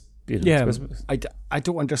cast? I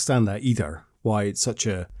don't understand that either. Why it's such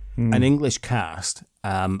an English cast,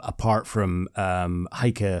 apart from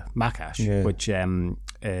Heike Makash, which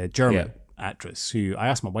German actress who I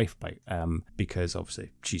asked my wife about because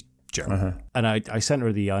obviously she's German, and I sent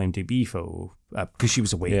her the IMDb photo because she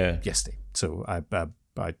was away yesterday, so I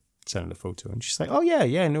sent her the photo, and she's like, "Oh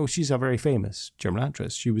no, she's a very famous German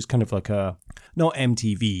actress. She was kind of like a not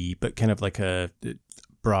MTV, but kind of like a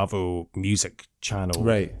Bravo music channel.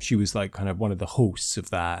 Right. She was like kind of one of the hosts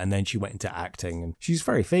of that, and then she went into acting, and she's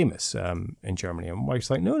very famous in Germany. And my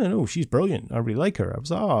wife's like, no, she's brilliant. I really like her. I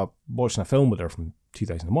was watching a film with her from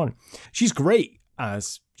 2001. She's great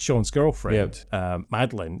as Sean's girlfriend,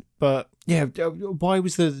 Madeline. But yeah, why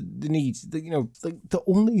was the need? The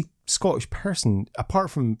only Scottish person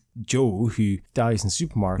apart from Joe, who dies in the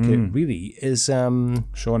supermarket, really is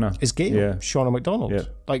Shauna. Is Gail, Shauna MacDonald,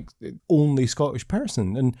 like the only Scottish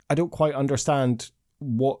person, and I don't quite understand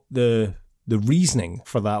what the reasoning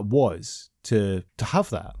for that was to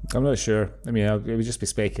have that. I'm not sure. I mean, it would just be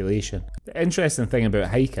speculation. The interesting thing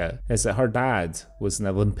about Heike is that her dad was an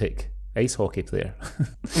Olympic ice hockey player.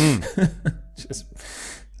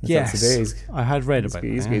 Yes, I had read about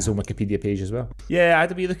it. He's got his own Wikipedia page as well. Yeah, I had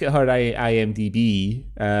to look at her IMDb.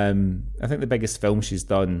 I think the biggest film she's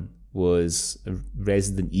done was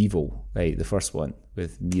Resident Evil, right? The first one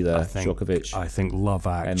with Mila Djokovic. I think Love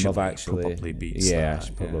Actually, and Love Actually probably beats yeah,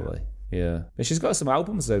 that. probably. Yeah. But she's got some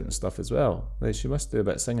albums out and stuff as well. Like, she must do a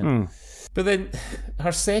bit of singing. But then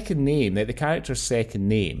her second name, like the character's second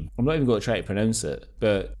name, I'm not even going to try to pronounce it,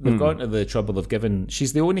 but they've gone to the trouble of giving...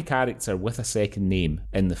 She's the only character with a second name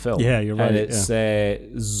in the film. Yeah, you're right. And it's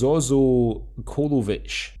Zozo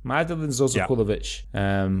Kolovic. Madeline Zozo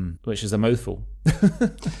Kolovic, which is a mouthful.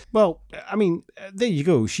 Well, I mean, there you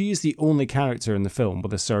go. She is the only character in the film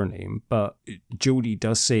with a surname, but Jodie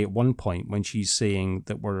does say at one point when she's saying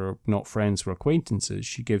that we're not friends, we're acquaintances,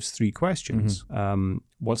 she gives 3 questions.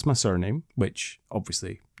 What's my surname? Which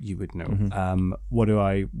obviously you would know. Where do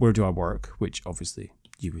I work? Which obviously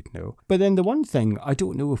you would know. But then the one thing I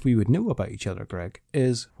don't know if we would know about each other, Greg,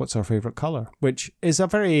 is what's our favourite colour? Which is a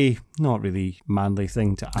very not really manly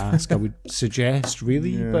thing to ask, I would suggest,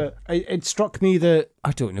 really. Yeah. But it struck me that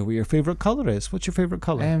I don't know what your favourite colour is. What's your favourite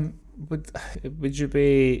colour? Would you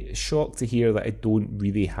be shocked to hear that I don't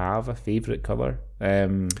really have a favourite colour?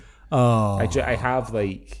 I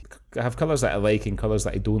have colours that I like and colours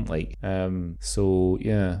that I don't like. So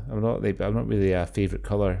yeah, I'm not really a favourite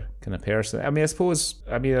colour kind of person. I mean,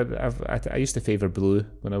 I used to favour blue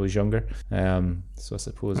when I was younger. So I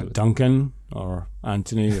suppose it was Duncan or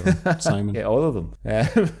Anthony or Simon. Yeah, all of them.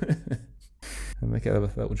 And like a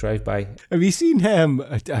little drive by. Have you seen him?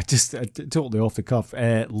 Totally off the cuff.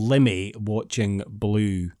 Lemmy watching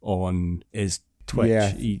Blue on his Twitch. Yeah,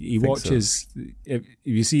 he watches. So. If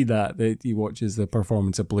you see that he watches the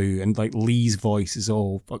performance of Blue, and like Lee's voice is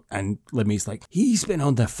all, and Lemmy's like, he's been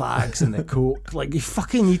on the fags and the coke. Like, you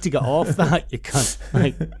fucking need to get off that. You can't.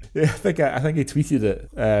 Like, yeah, I think he tweeted it.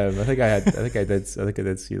 I think I did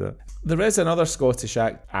see that. There is another Scottish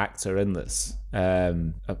actor in this.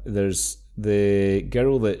 There's the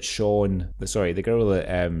girl that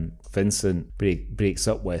Vincent breaks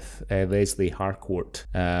up with, Leslie Harcourt.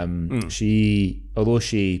 Although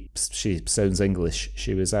she sounds English,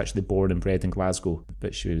 she was actually born and bred in Glasgow,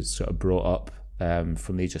 but she was sort of brought up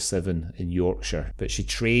from the age of 7 in Yorkshire. But she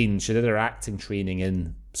did her acting training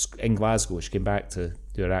in Glasgow. She came back to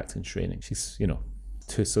do her acting training. She's,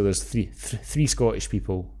 so there's three Scottish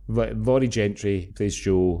people. Laurie Gentry plays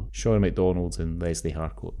Jo, Shauna MacDonald and Leslie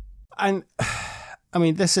Harcourt. And I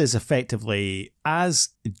mean, this is effectively, as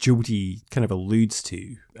Jodie kind of alludes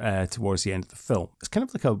to towards the end of the film, it's kind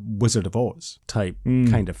of like a Wizard of Oz type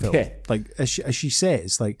kind of film. Yeah. Like, as she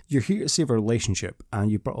says, like, you're here to save a relationship and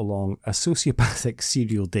you brought along a sociopathic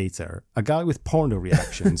serial dater, a guy with porno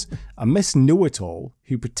reactions, a Miss Know-It-All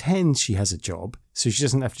who pretends she has a job so she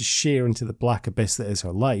doesn't have to share into the black abyss that is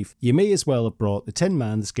her life. You may as well have brought the Tin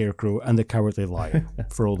Man, the Scarecrow and the Cowardly Lion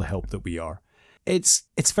for all the help that we are. It's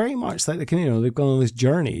very much like they've gone on this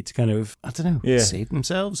journey to kind of, I don't know, save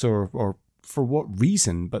themselves or for what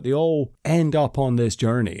reason, but they all end up on this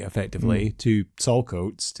journey effectively to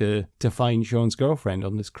Saltcoats to find Sean's girlfriend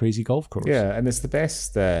on this crazy golf course. Yeah, and it's the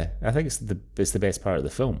best. I think it's the best part of the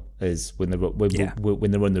film is when they're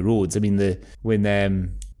on the roads. I mean,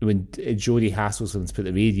 when Jodie hassles them to put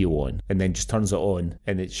the radio on and then just turns it on,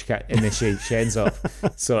 and then she ends up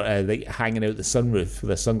sort of like hanging out the sunroof with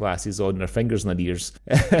her sunglasses on and her fingers in her ears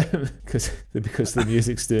because the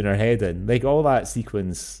music's doing her head in. Like, all that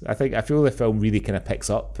sequence, I feel the film really kind of picks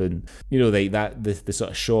up, and like that the sort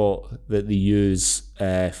of shot that they use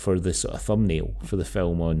for the sort of thumbnail for the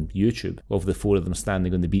film on YouTube of the 4 of them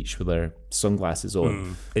standing on the beach with their sunglasses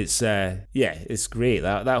on. It's it's great.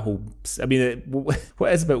 That whole, I mean,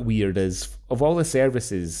 what is a bit weird is, of all the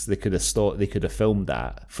services they could have filmed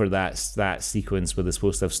that for that sequence where they're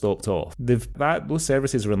supposed to have stopped off. Those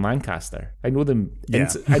services are in Lancaster. I know them.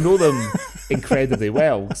 I know them incredibly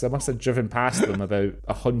well because I must have driven past them about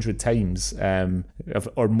 100 times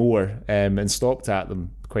or more, and stopped at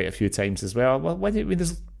them quite a few times as well. Well,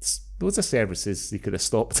 there's loads of services you could have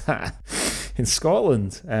stopped at in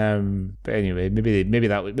Scotland. But anyway, maybe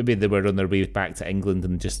they were on their way back to England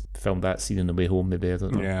and just filmed that scene on the way home. Maybe, I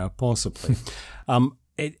don't know. Yeah, possibly.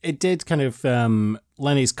 It did kind of,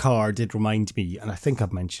 Lenny's car did remind me, and I think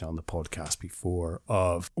I've mentioned on the podcast before,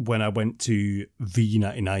 of when I went to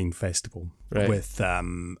V99 Festival with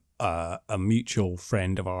a mutual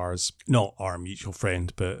friend of ours, not our mutual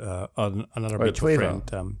friend, but another mutual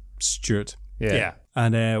friend, Stuart. Yeah.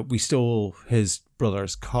 And we stole his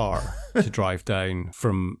brother's car to drive down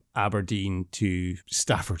from Aberdeen to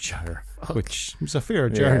Staffordshire, which was a fair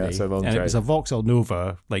journey. That's a long and drive. It was a Vauxhall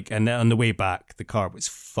Nova, and on the way back, the car was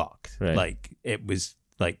fucked. Right. Like, it was...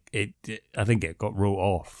 I think it got wrote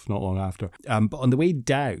off not long after. But on the way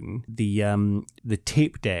down, the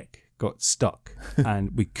tape deck got stuck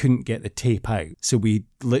and we couldn't get the tape out. So we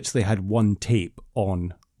literally had one tape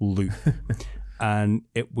on loop and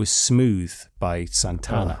it was Smooth by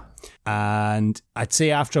Santana. And I'd say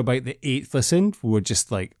after about the 8th listen, we were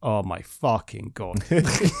just like, oh my fucking God.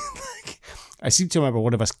 I seem to remember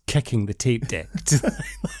one of us kicking the tape deck,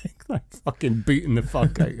 like fucking booting the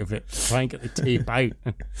fuck out of it, trying to get the tape out.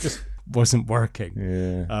 And it just wasn't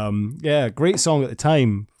working. Yeah, great song at the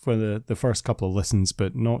time for the first couple of listens,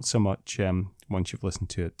 but not so much once you've listened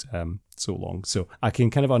to it so long. So I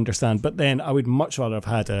can kind of understand. But then I would much rather have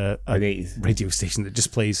had a radio station that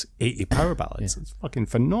just plays 80 power ballads. It's fucking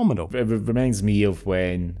phenomenal. It reminds me of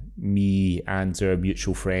when me and our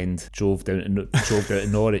mutual friend drove down to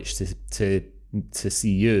Norwich to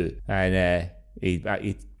see you, and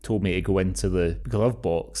he told me to go into the glove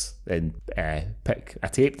box and pick a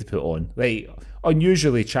tape to put on. Like,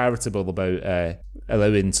 unusually charitable about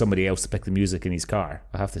allowing somebody else to pick the music in his car,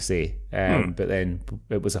 I have to say. But then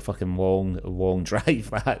it was a fucking long drive,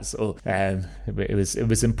 that. So it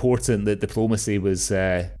was important that diplomacy was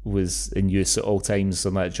in use at all times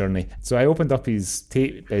on that journey. So I opened up his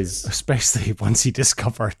tape, especially once he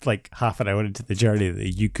discovered like half an hour into the journey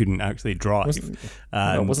that you couldn't actually drive.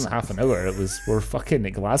 It wasn't half an hour. We're fucking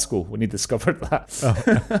at Glasgow when he discovered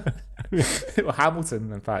that.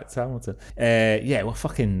 Hamilton, in fact, Hamilton. Yeah, well,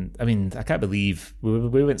 fucking. I mean, I can't believe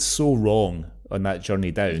we went so wrong on that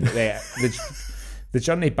journey down. The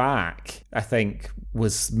journey back, I think,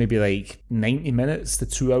 was maybe like 90 minutes to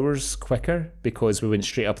 2 hours quicker because we went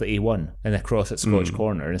straight up the A1 and across at Scotch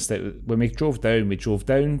Corner. Instead, when we drove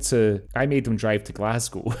down to. I made them drive to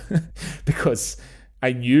Glasgow because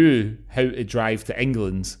I knew how to drive to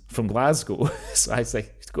England from Glasgow. So I was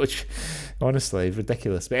like, honestly,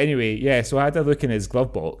 ridiculous. But anyway, yeah, so I had a look in his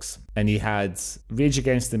glove box and he had Rage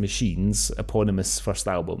Against the Machine's eponymous first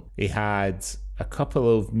album. He had a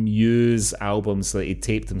couple of Muse albums that he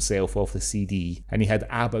taped himself off the CD, and he had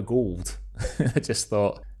ABBA Gold. I just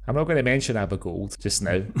thought, I'm not going to mention ABBA Gold just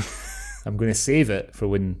now. I'm going to save it for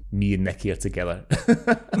when me and Nicky are together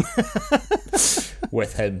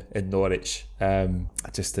with him in Norwich,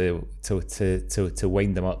 just to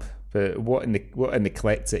wind them up. But what an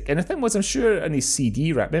eclectic. And the thing was, I'm sure in his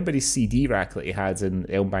CD rack, remember his CD rack that he had in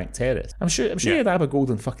Elmbank Terrace? I'm sure he had ABBA Gold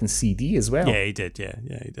on fucking CD as well. Yeah, he did. Yeah,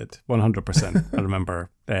 he did. 100%. I remember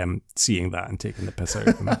seeing that and taking the piss out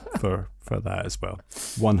of him for that as well.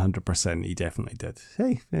 100%, he definitely did.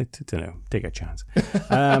 Hey, I don't know, take a chance.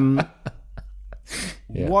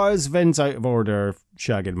 Yeah. Was Vince out of order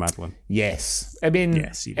shagging Madeline? Yes. I mean,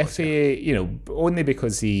 yes, he was, only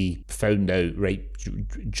because he found out right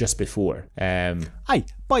just before.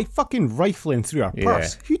 By fucking rifling through her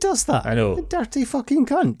purse. Who does that? I know. A dirty fucking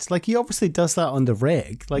cunt. Like, he obviously does that on the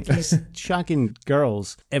reg. Like, he's shagging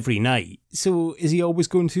girls every night. So is he always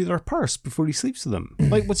going through their purse before he sleeps with them?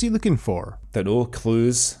 Like, what's he looking for? Don't know.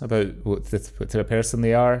 Clues about what type of person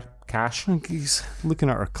they are. Cash. I think he's looking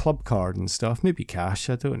at her club card and stuff. Maybe cash.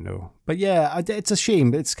 I don't know. But yeah, it's a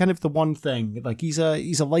shame. It's kind of the one thing. Like, he's a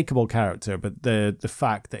likable character, but the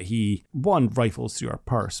fact that he, one, rifles through her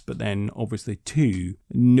purse, but then obviously two,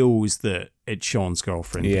 knows that it's Sean's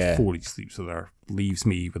girlfriend before he sleeps with her, leaves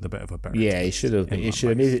me with a bit of a bitter. Yeah, he should have. He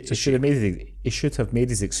should have made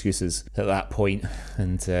his excuses at that point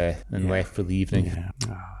and left for the evening. Yeah.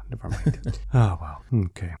 Never mind. Oh well.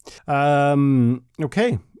 Okay.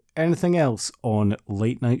 Okay. Anything else on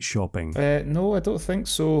late night shopping? No, I don't think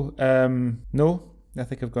so. No, I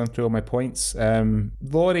think I've gone through all my points.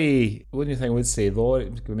 Laurie, one thing I would say, I'm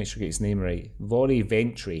going to make sure I get his name right. Laurie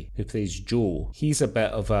Ventry, who plays Joe, he's a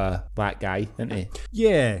bit of a black guy, isn't he?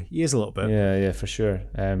 Yeah, he is a little bit. Yeah, for sure.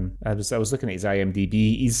 I was looking at his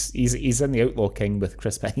IMDb. He's in The Outlaw King with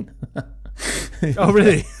Chris Pine. Oh,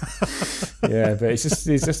 really? Yeah, but it's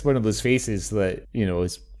just one of those faces that,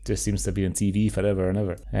 just seems to be on TV forever and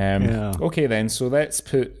ever. Okay then, so let's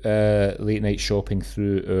put late night shopping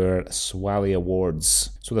through our Swally Awards.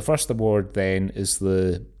 So the first award then is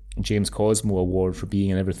the James Cosmo Award for being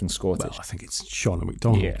in Everything Scottish. Well, I think it's Shauna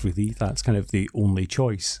McDonald, really. That's kind of the only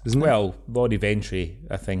choice, isn't it? Well, Laurie Ventry,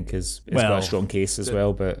 I think, has got a strong case as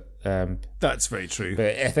well, but... that's very true.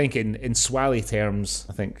 But I think in Swally terms,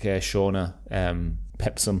 I think Shauna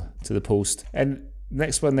pips him to the post. And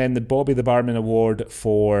next one then, the Bobby the Barman Award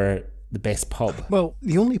for the best pub. Well,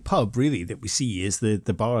 the only pub really that we see is the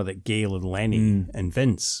bar that Gail and Lenny and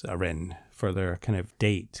Vince are in for their kind of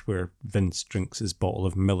date, where Vince drinks his bottle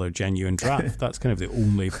of Miller Genuine Draft. That's kind of the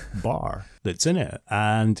only bar that's in it.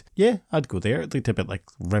 And yeah, I'd go there. It looked a bit like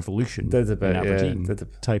Revolution in Aberdeen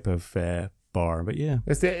type of bar, but yeah.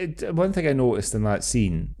 One thing I noticed in that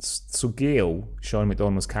scene, so Gail, Sean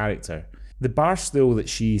McDonald's character, the bar stool that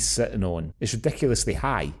she's sitting on is ridiculously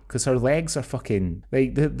high because her legs are fucking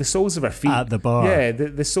like the soles of her feet at the bar. Yeah,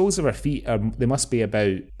 the soles of her feet they must be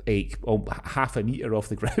about like half a meter off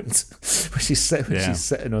the ground when she's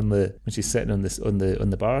sitting on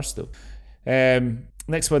the bar stool.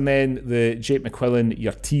 Next one then, the Jake McQuillan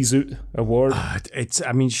Your Teazoot Award.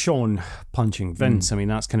 Sean punching Vince. I mean,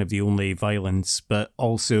 that's kind of the only violence, but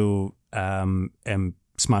also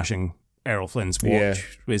smashing Errol Flynn's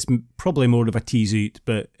watch is probably more of a teazoot,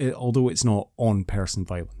 but although it's not on-person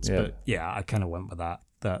violence. Yeah. But yeah, I kind of went with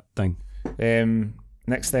that thing.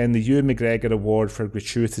 Next then, the Ewan McGregor Award for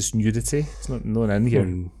gratuitous nudity. It's not in here.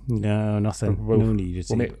 No, nothing. No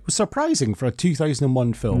nudity. It was surprising for a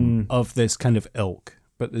 2001 film of this kind of ilk,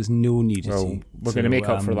 but there's no nudity. Well, we're going to make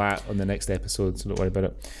up for that on the next episode, so don't worry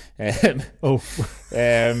about it.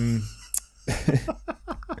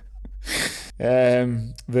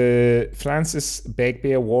 The Francis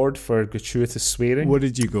Begbie Award for gratuitous swearing. What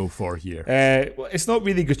did you go for here? Well, it's not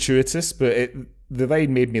really gratuitous, but the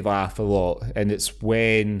line made me laugh a lot, and it's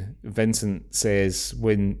when Vincent says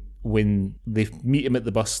when they meet him at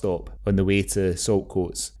the bus stop on the way to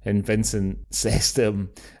Saltcoats, and Vincent says to him,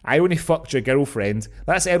 "I only fucked your girlfriend.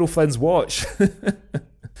 That's Errol Flynn's watch."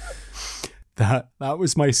 That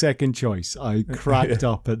was my second choice. I cracked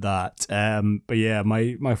up at that. But yeah,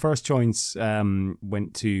 my first choice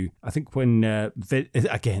went to, I think when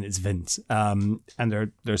again it's Vince, and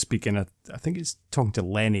they're speaking. I think it's talking to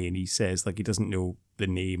Lenny, and he says like he doesn't know the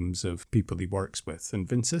names of people he works with, and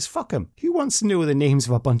Vince says, "Fuck him. Who wants to know the names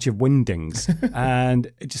of a bunch of wingdings?"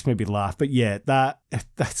 And it just made me laugh. But yeah,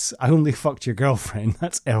 that's I only fucked your girlfriend.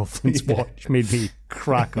 That's Errol Flynn's watch. Made me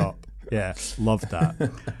crack up. Yeah, loved that.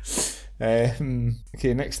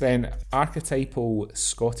 Okay, next then, archetypal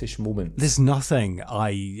Scottish moment. There's nothing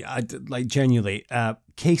I like genuinely.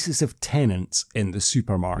 Cases of tenants in the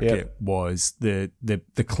supermarket was the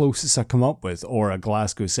closest I come up with, or a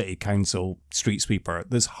Glasgow City Council street sweeper.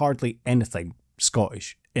 There's hardly anything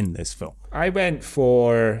Scottish in this film. I went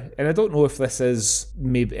for, and I don't know if this is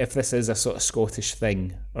a sort of Scottish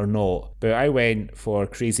thing or not, but I went for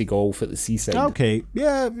Crazy Golf at the Seaside. Okay,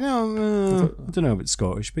 yeah, no, I don't know if it's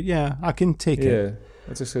Scottish, but yeah, I can take it.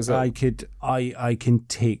 I can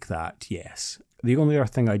take that. Yes. The only other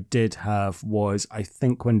thing I did have was, I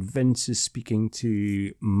think when Vince is speaking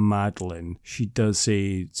to Madeline, she does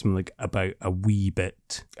say something like about a wee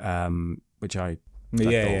bit, which I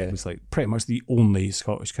thought was like pretty much the only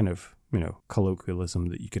Scottish kind of, colloquialism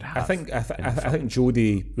that you could have. I think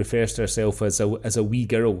Jodie refers to herself as a wee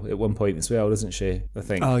girl at one point as well, doesn't she? I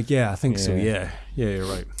think. Oh yeah, I think so. Yeah, you're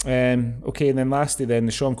right. Okay, and then lastly,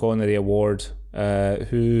 the Sean Connery Award.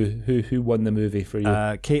 Who won the movie for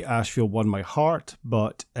you? Kate Ashfield won my heart,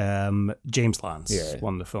 but James Lance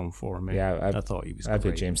won the film for me. Yeah, I thought he was great. I've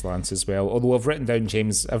got James Lance as well. Although I've written down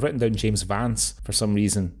James Vance for some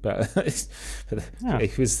reason, but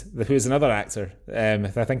who was another actor.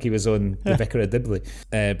 I think he was on The Vicar of Dibley.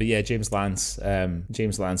 But yeah, James Lance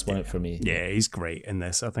won it for me. Yeah, he's great in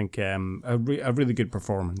this. I think a really good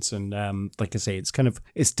performance, and like I say,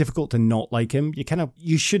 it's difficult to not like him.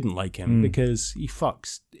 You shouldn't like him because he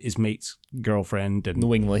fucks his mate's girlfriend and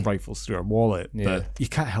knowingly rifles through her wallet, but you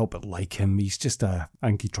can't help but like him. He's just I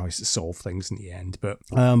think he tries to solve things in the end. But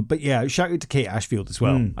yeah, shout out to Kate Ashfield as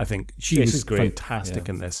well. I think she's fantastic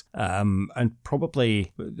in this. And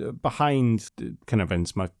probably behind kind of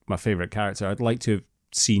Vince, my favourite character. I'd like to have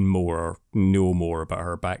seen more or know more about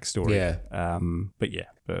her backstory.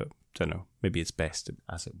 But don't know. Maybe it's best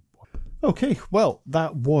as it was. Okay, well,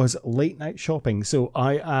 that was Late Night Shopping. So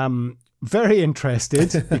I am very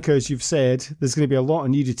interested because you've said there's going to be a lot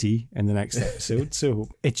of nudity in the next episode. So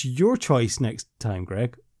it's your choice next time,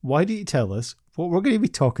 Greg. Why don't you tell us what we're going to be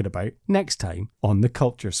talking about next time on The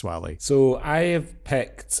Culture Swally? So I have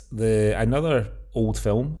picked another old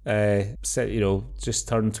film, just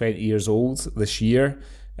turned 20 years old this year.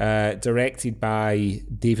 Directed by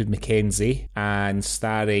David Mackenzie and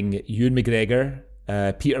starring Ewan McGregor,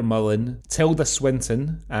 Peter Mullen, Tilda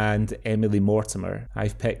Swinton, and Emily Mortimer.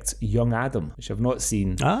 I've picked Young Adam, which I've not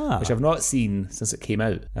seen. Since it came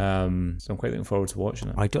out. So I'm quite looking forward to watching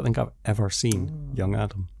it. I don't think I've ever seen Young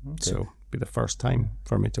Adam, so it'll be the first time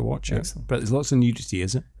for me to watch it. But there's lots of nudity,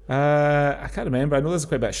 is it? I can't remember. I know there's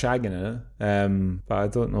quite a bit of shagging in it, but I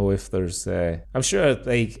don't know if there's. I'm sure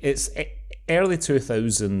it's early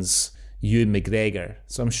 2000s. Ewan McGregor.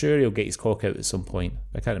 So I'm sure he'll get his cock out at some point.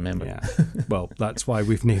 I can't remember. Yeah. Well, that's why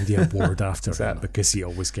we've named the award after him, because he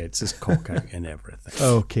always gets his cock out in everything.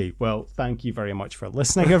 Okay, well, thank you very much for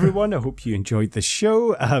listening, everyone. I hope you enjoyed the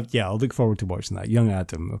show. Yeah, I'll look forward to watching that. Young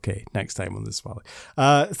Adam, okay, next time on The Swally.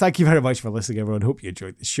 Thank you very much for listening, everyone. Hope you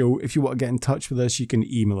enjoyed the show. If you want to get in touch with us, you can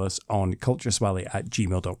email us on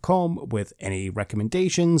cultureswally@gmail.com with any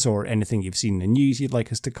recommendations or anything you've seen in the news you'd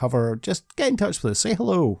like us to cover. Just get in touch with us. Say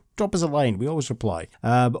hello. Drop us a line. We always reply.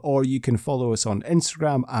 Or you can follow us on Instagram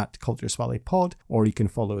 @CultureSwallyPod, or you can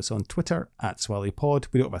follow us on Twitter @SwallyPod.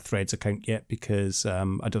 We don't have a Threads account yet because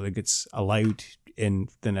I don't think it's allowed in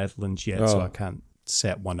the Netherlands yet, so I can't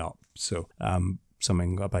set one up. So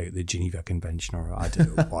something about the Geneva Convention, or I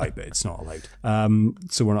don't know why, but it's not allowed.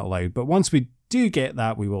 So we're not allowed. But once we do get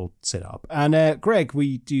that, we will set it up. And Greg,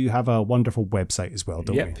 we do have a wonderful website as well,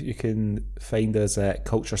 don't we? Yep, you can find us at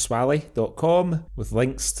cultureswally.com with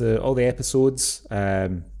links to all the episodes.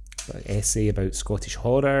 An essay about Scottish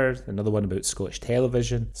horror, another one about Scottish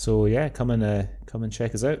television. So yeah, come and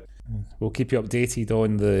check us out. We'll keep you updated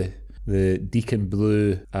on the Deacon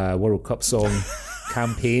Blue World Cup song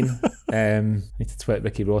campaign. Need to tweet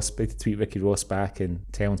Ricky Ross back and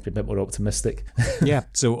tell him to be a bit more optimistic. Yeah,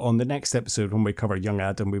 so on the next episode, when we cover Young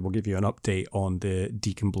Adam, we will give you an update on the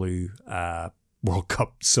Deacon Blue World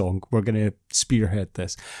Cup song. We're going to spearhead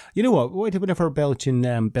this. You know what? Why did we never belch in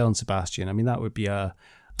Belle and Sebastian? I mean, that would be a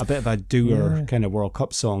bit of a doer kind of World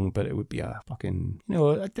Cup song, but it would be a fucking,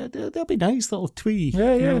 there'll be nice little twee.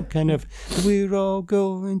 Yeah. Kind of, we're all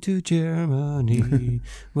going to Germany.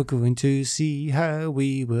 We're going to see how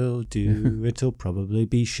we will do. It'll probably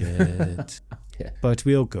be shit. But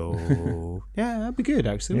we'll go. Yeah, that'd be good,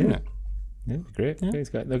 actually, wouldn't it? Yeah, great.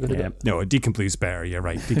 Yeah. No, Deacon Blue's better. You're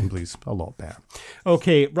right. Deacon Blue's a lot better.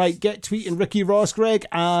 Okay, right. Get tweeting Ricky Ross, Greg.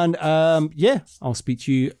 And I'll speak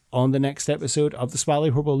to you on the next episode of The Swally,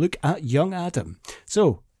 where we'll look at Young Adam.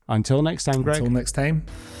 So, until next time, Greg. Until next time.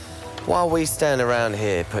 While we stand around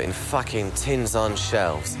here putting fucking tins on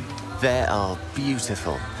shelves, there are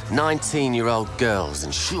beautiful 19-year-old girls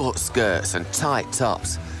in short skirts and tight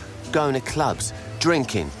tops going to clubs,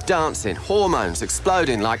 drinking, dancing, hormones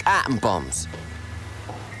exploding like atom bombs.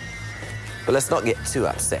 But let's not get too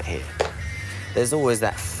upset here. There's always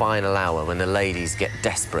that final hour when the ladies get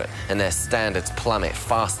desperate and their standards plummet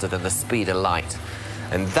faster than the speed of light.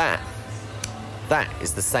 And that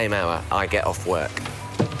is the same hour I get off work.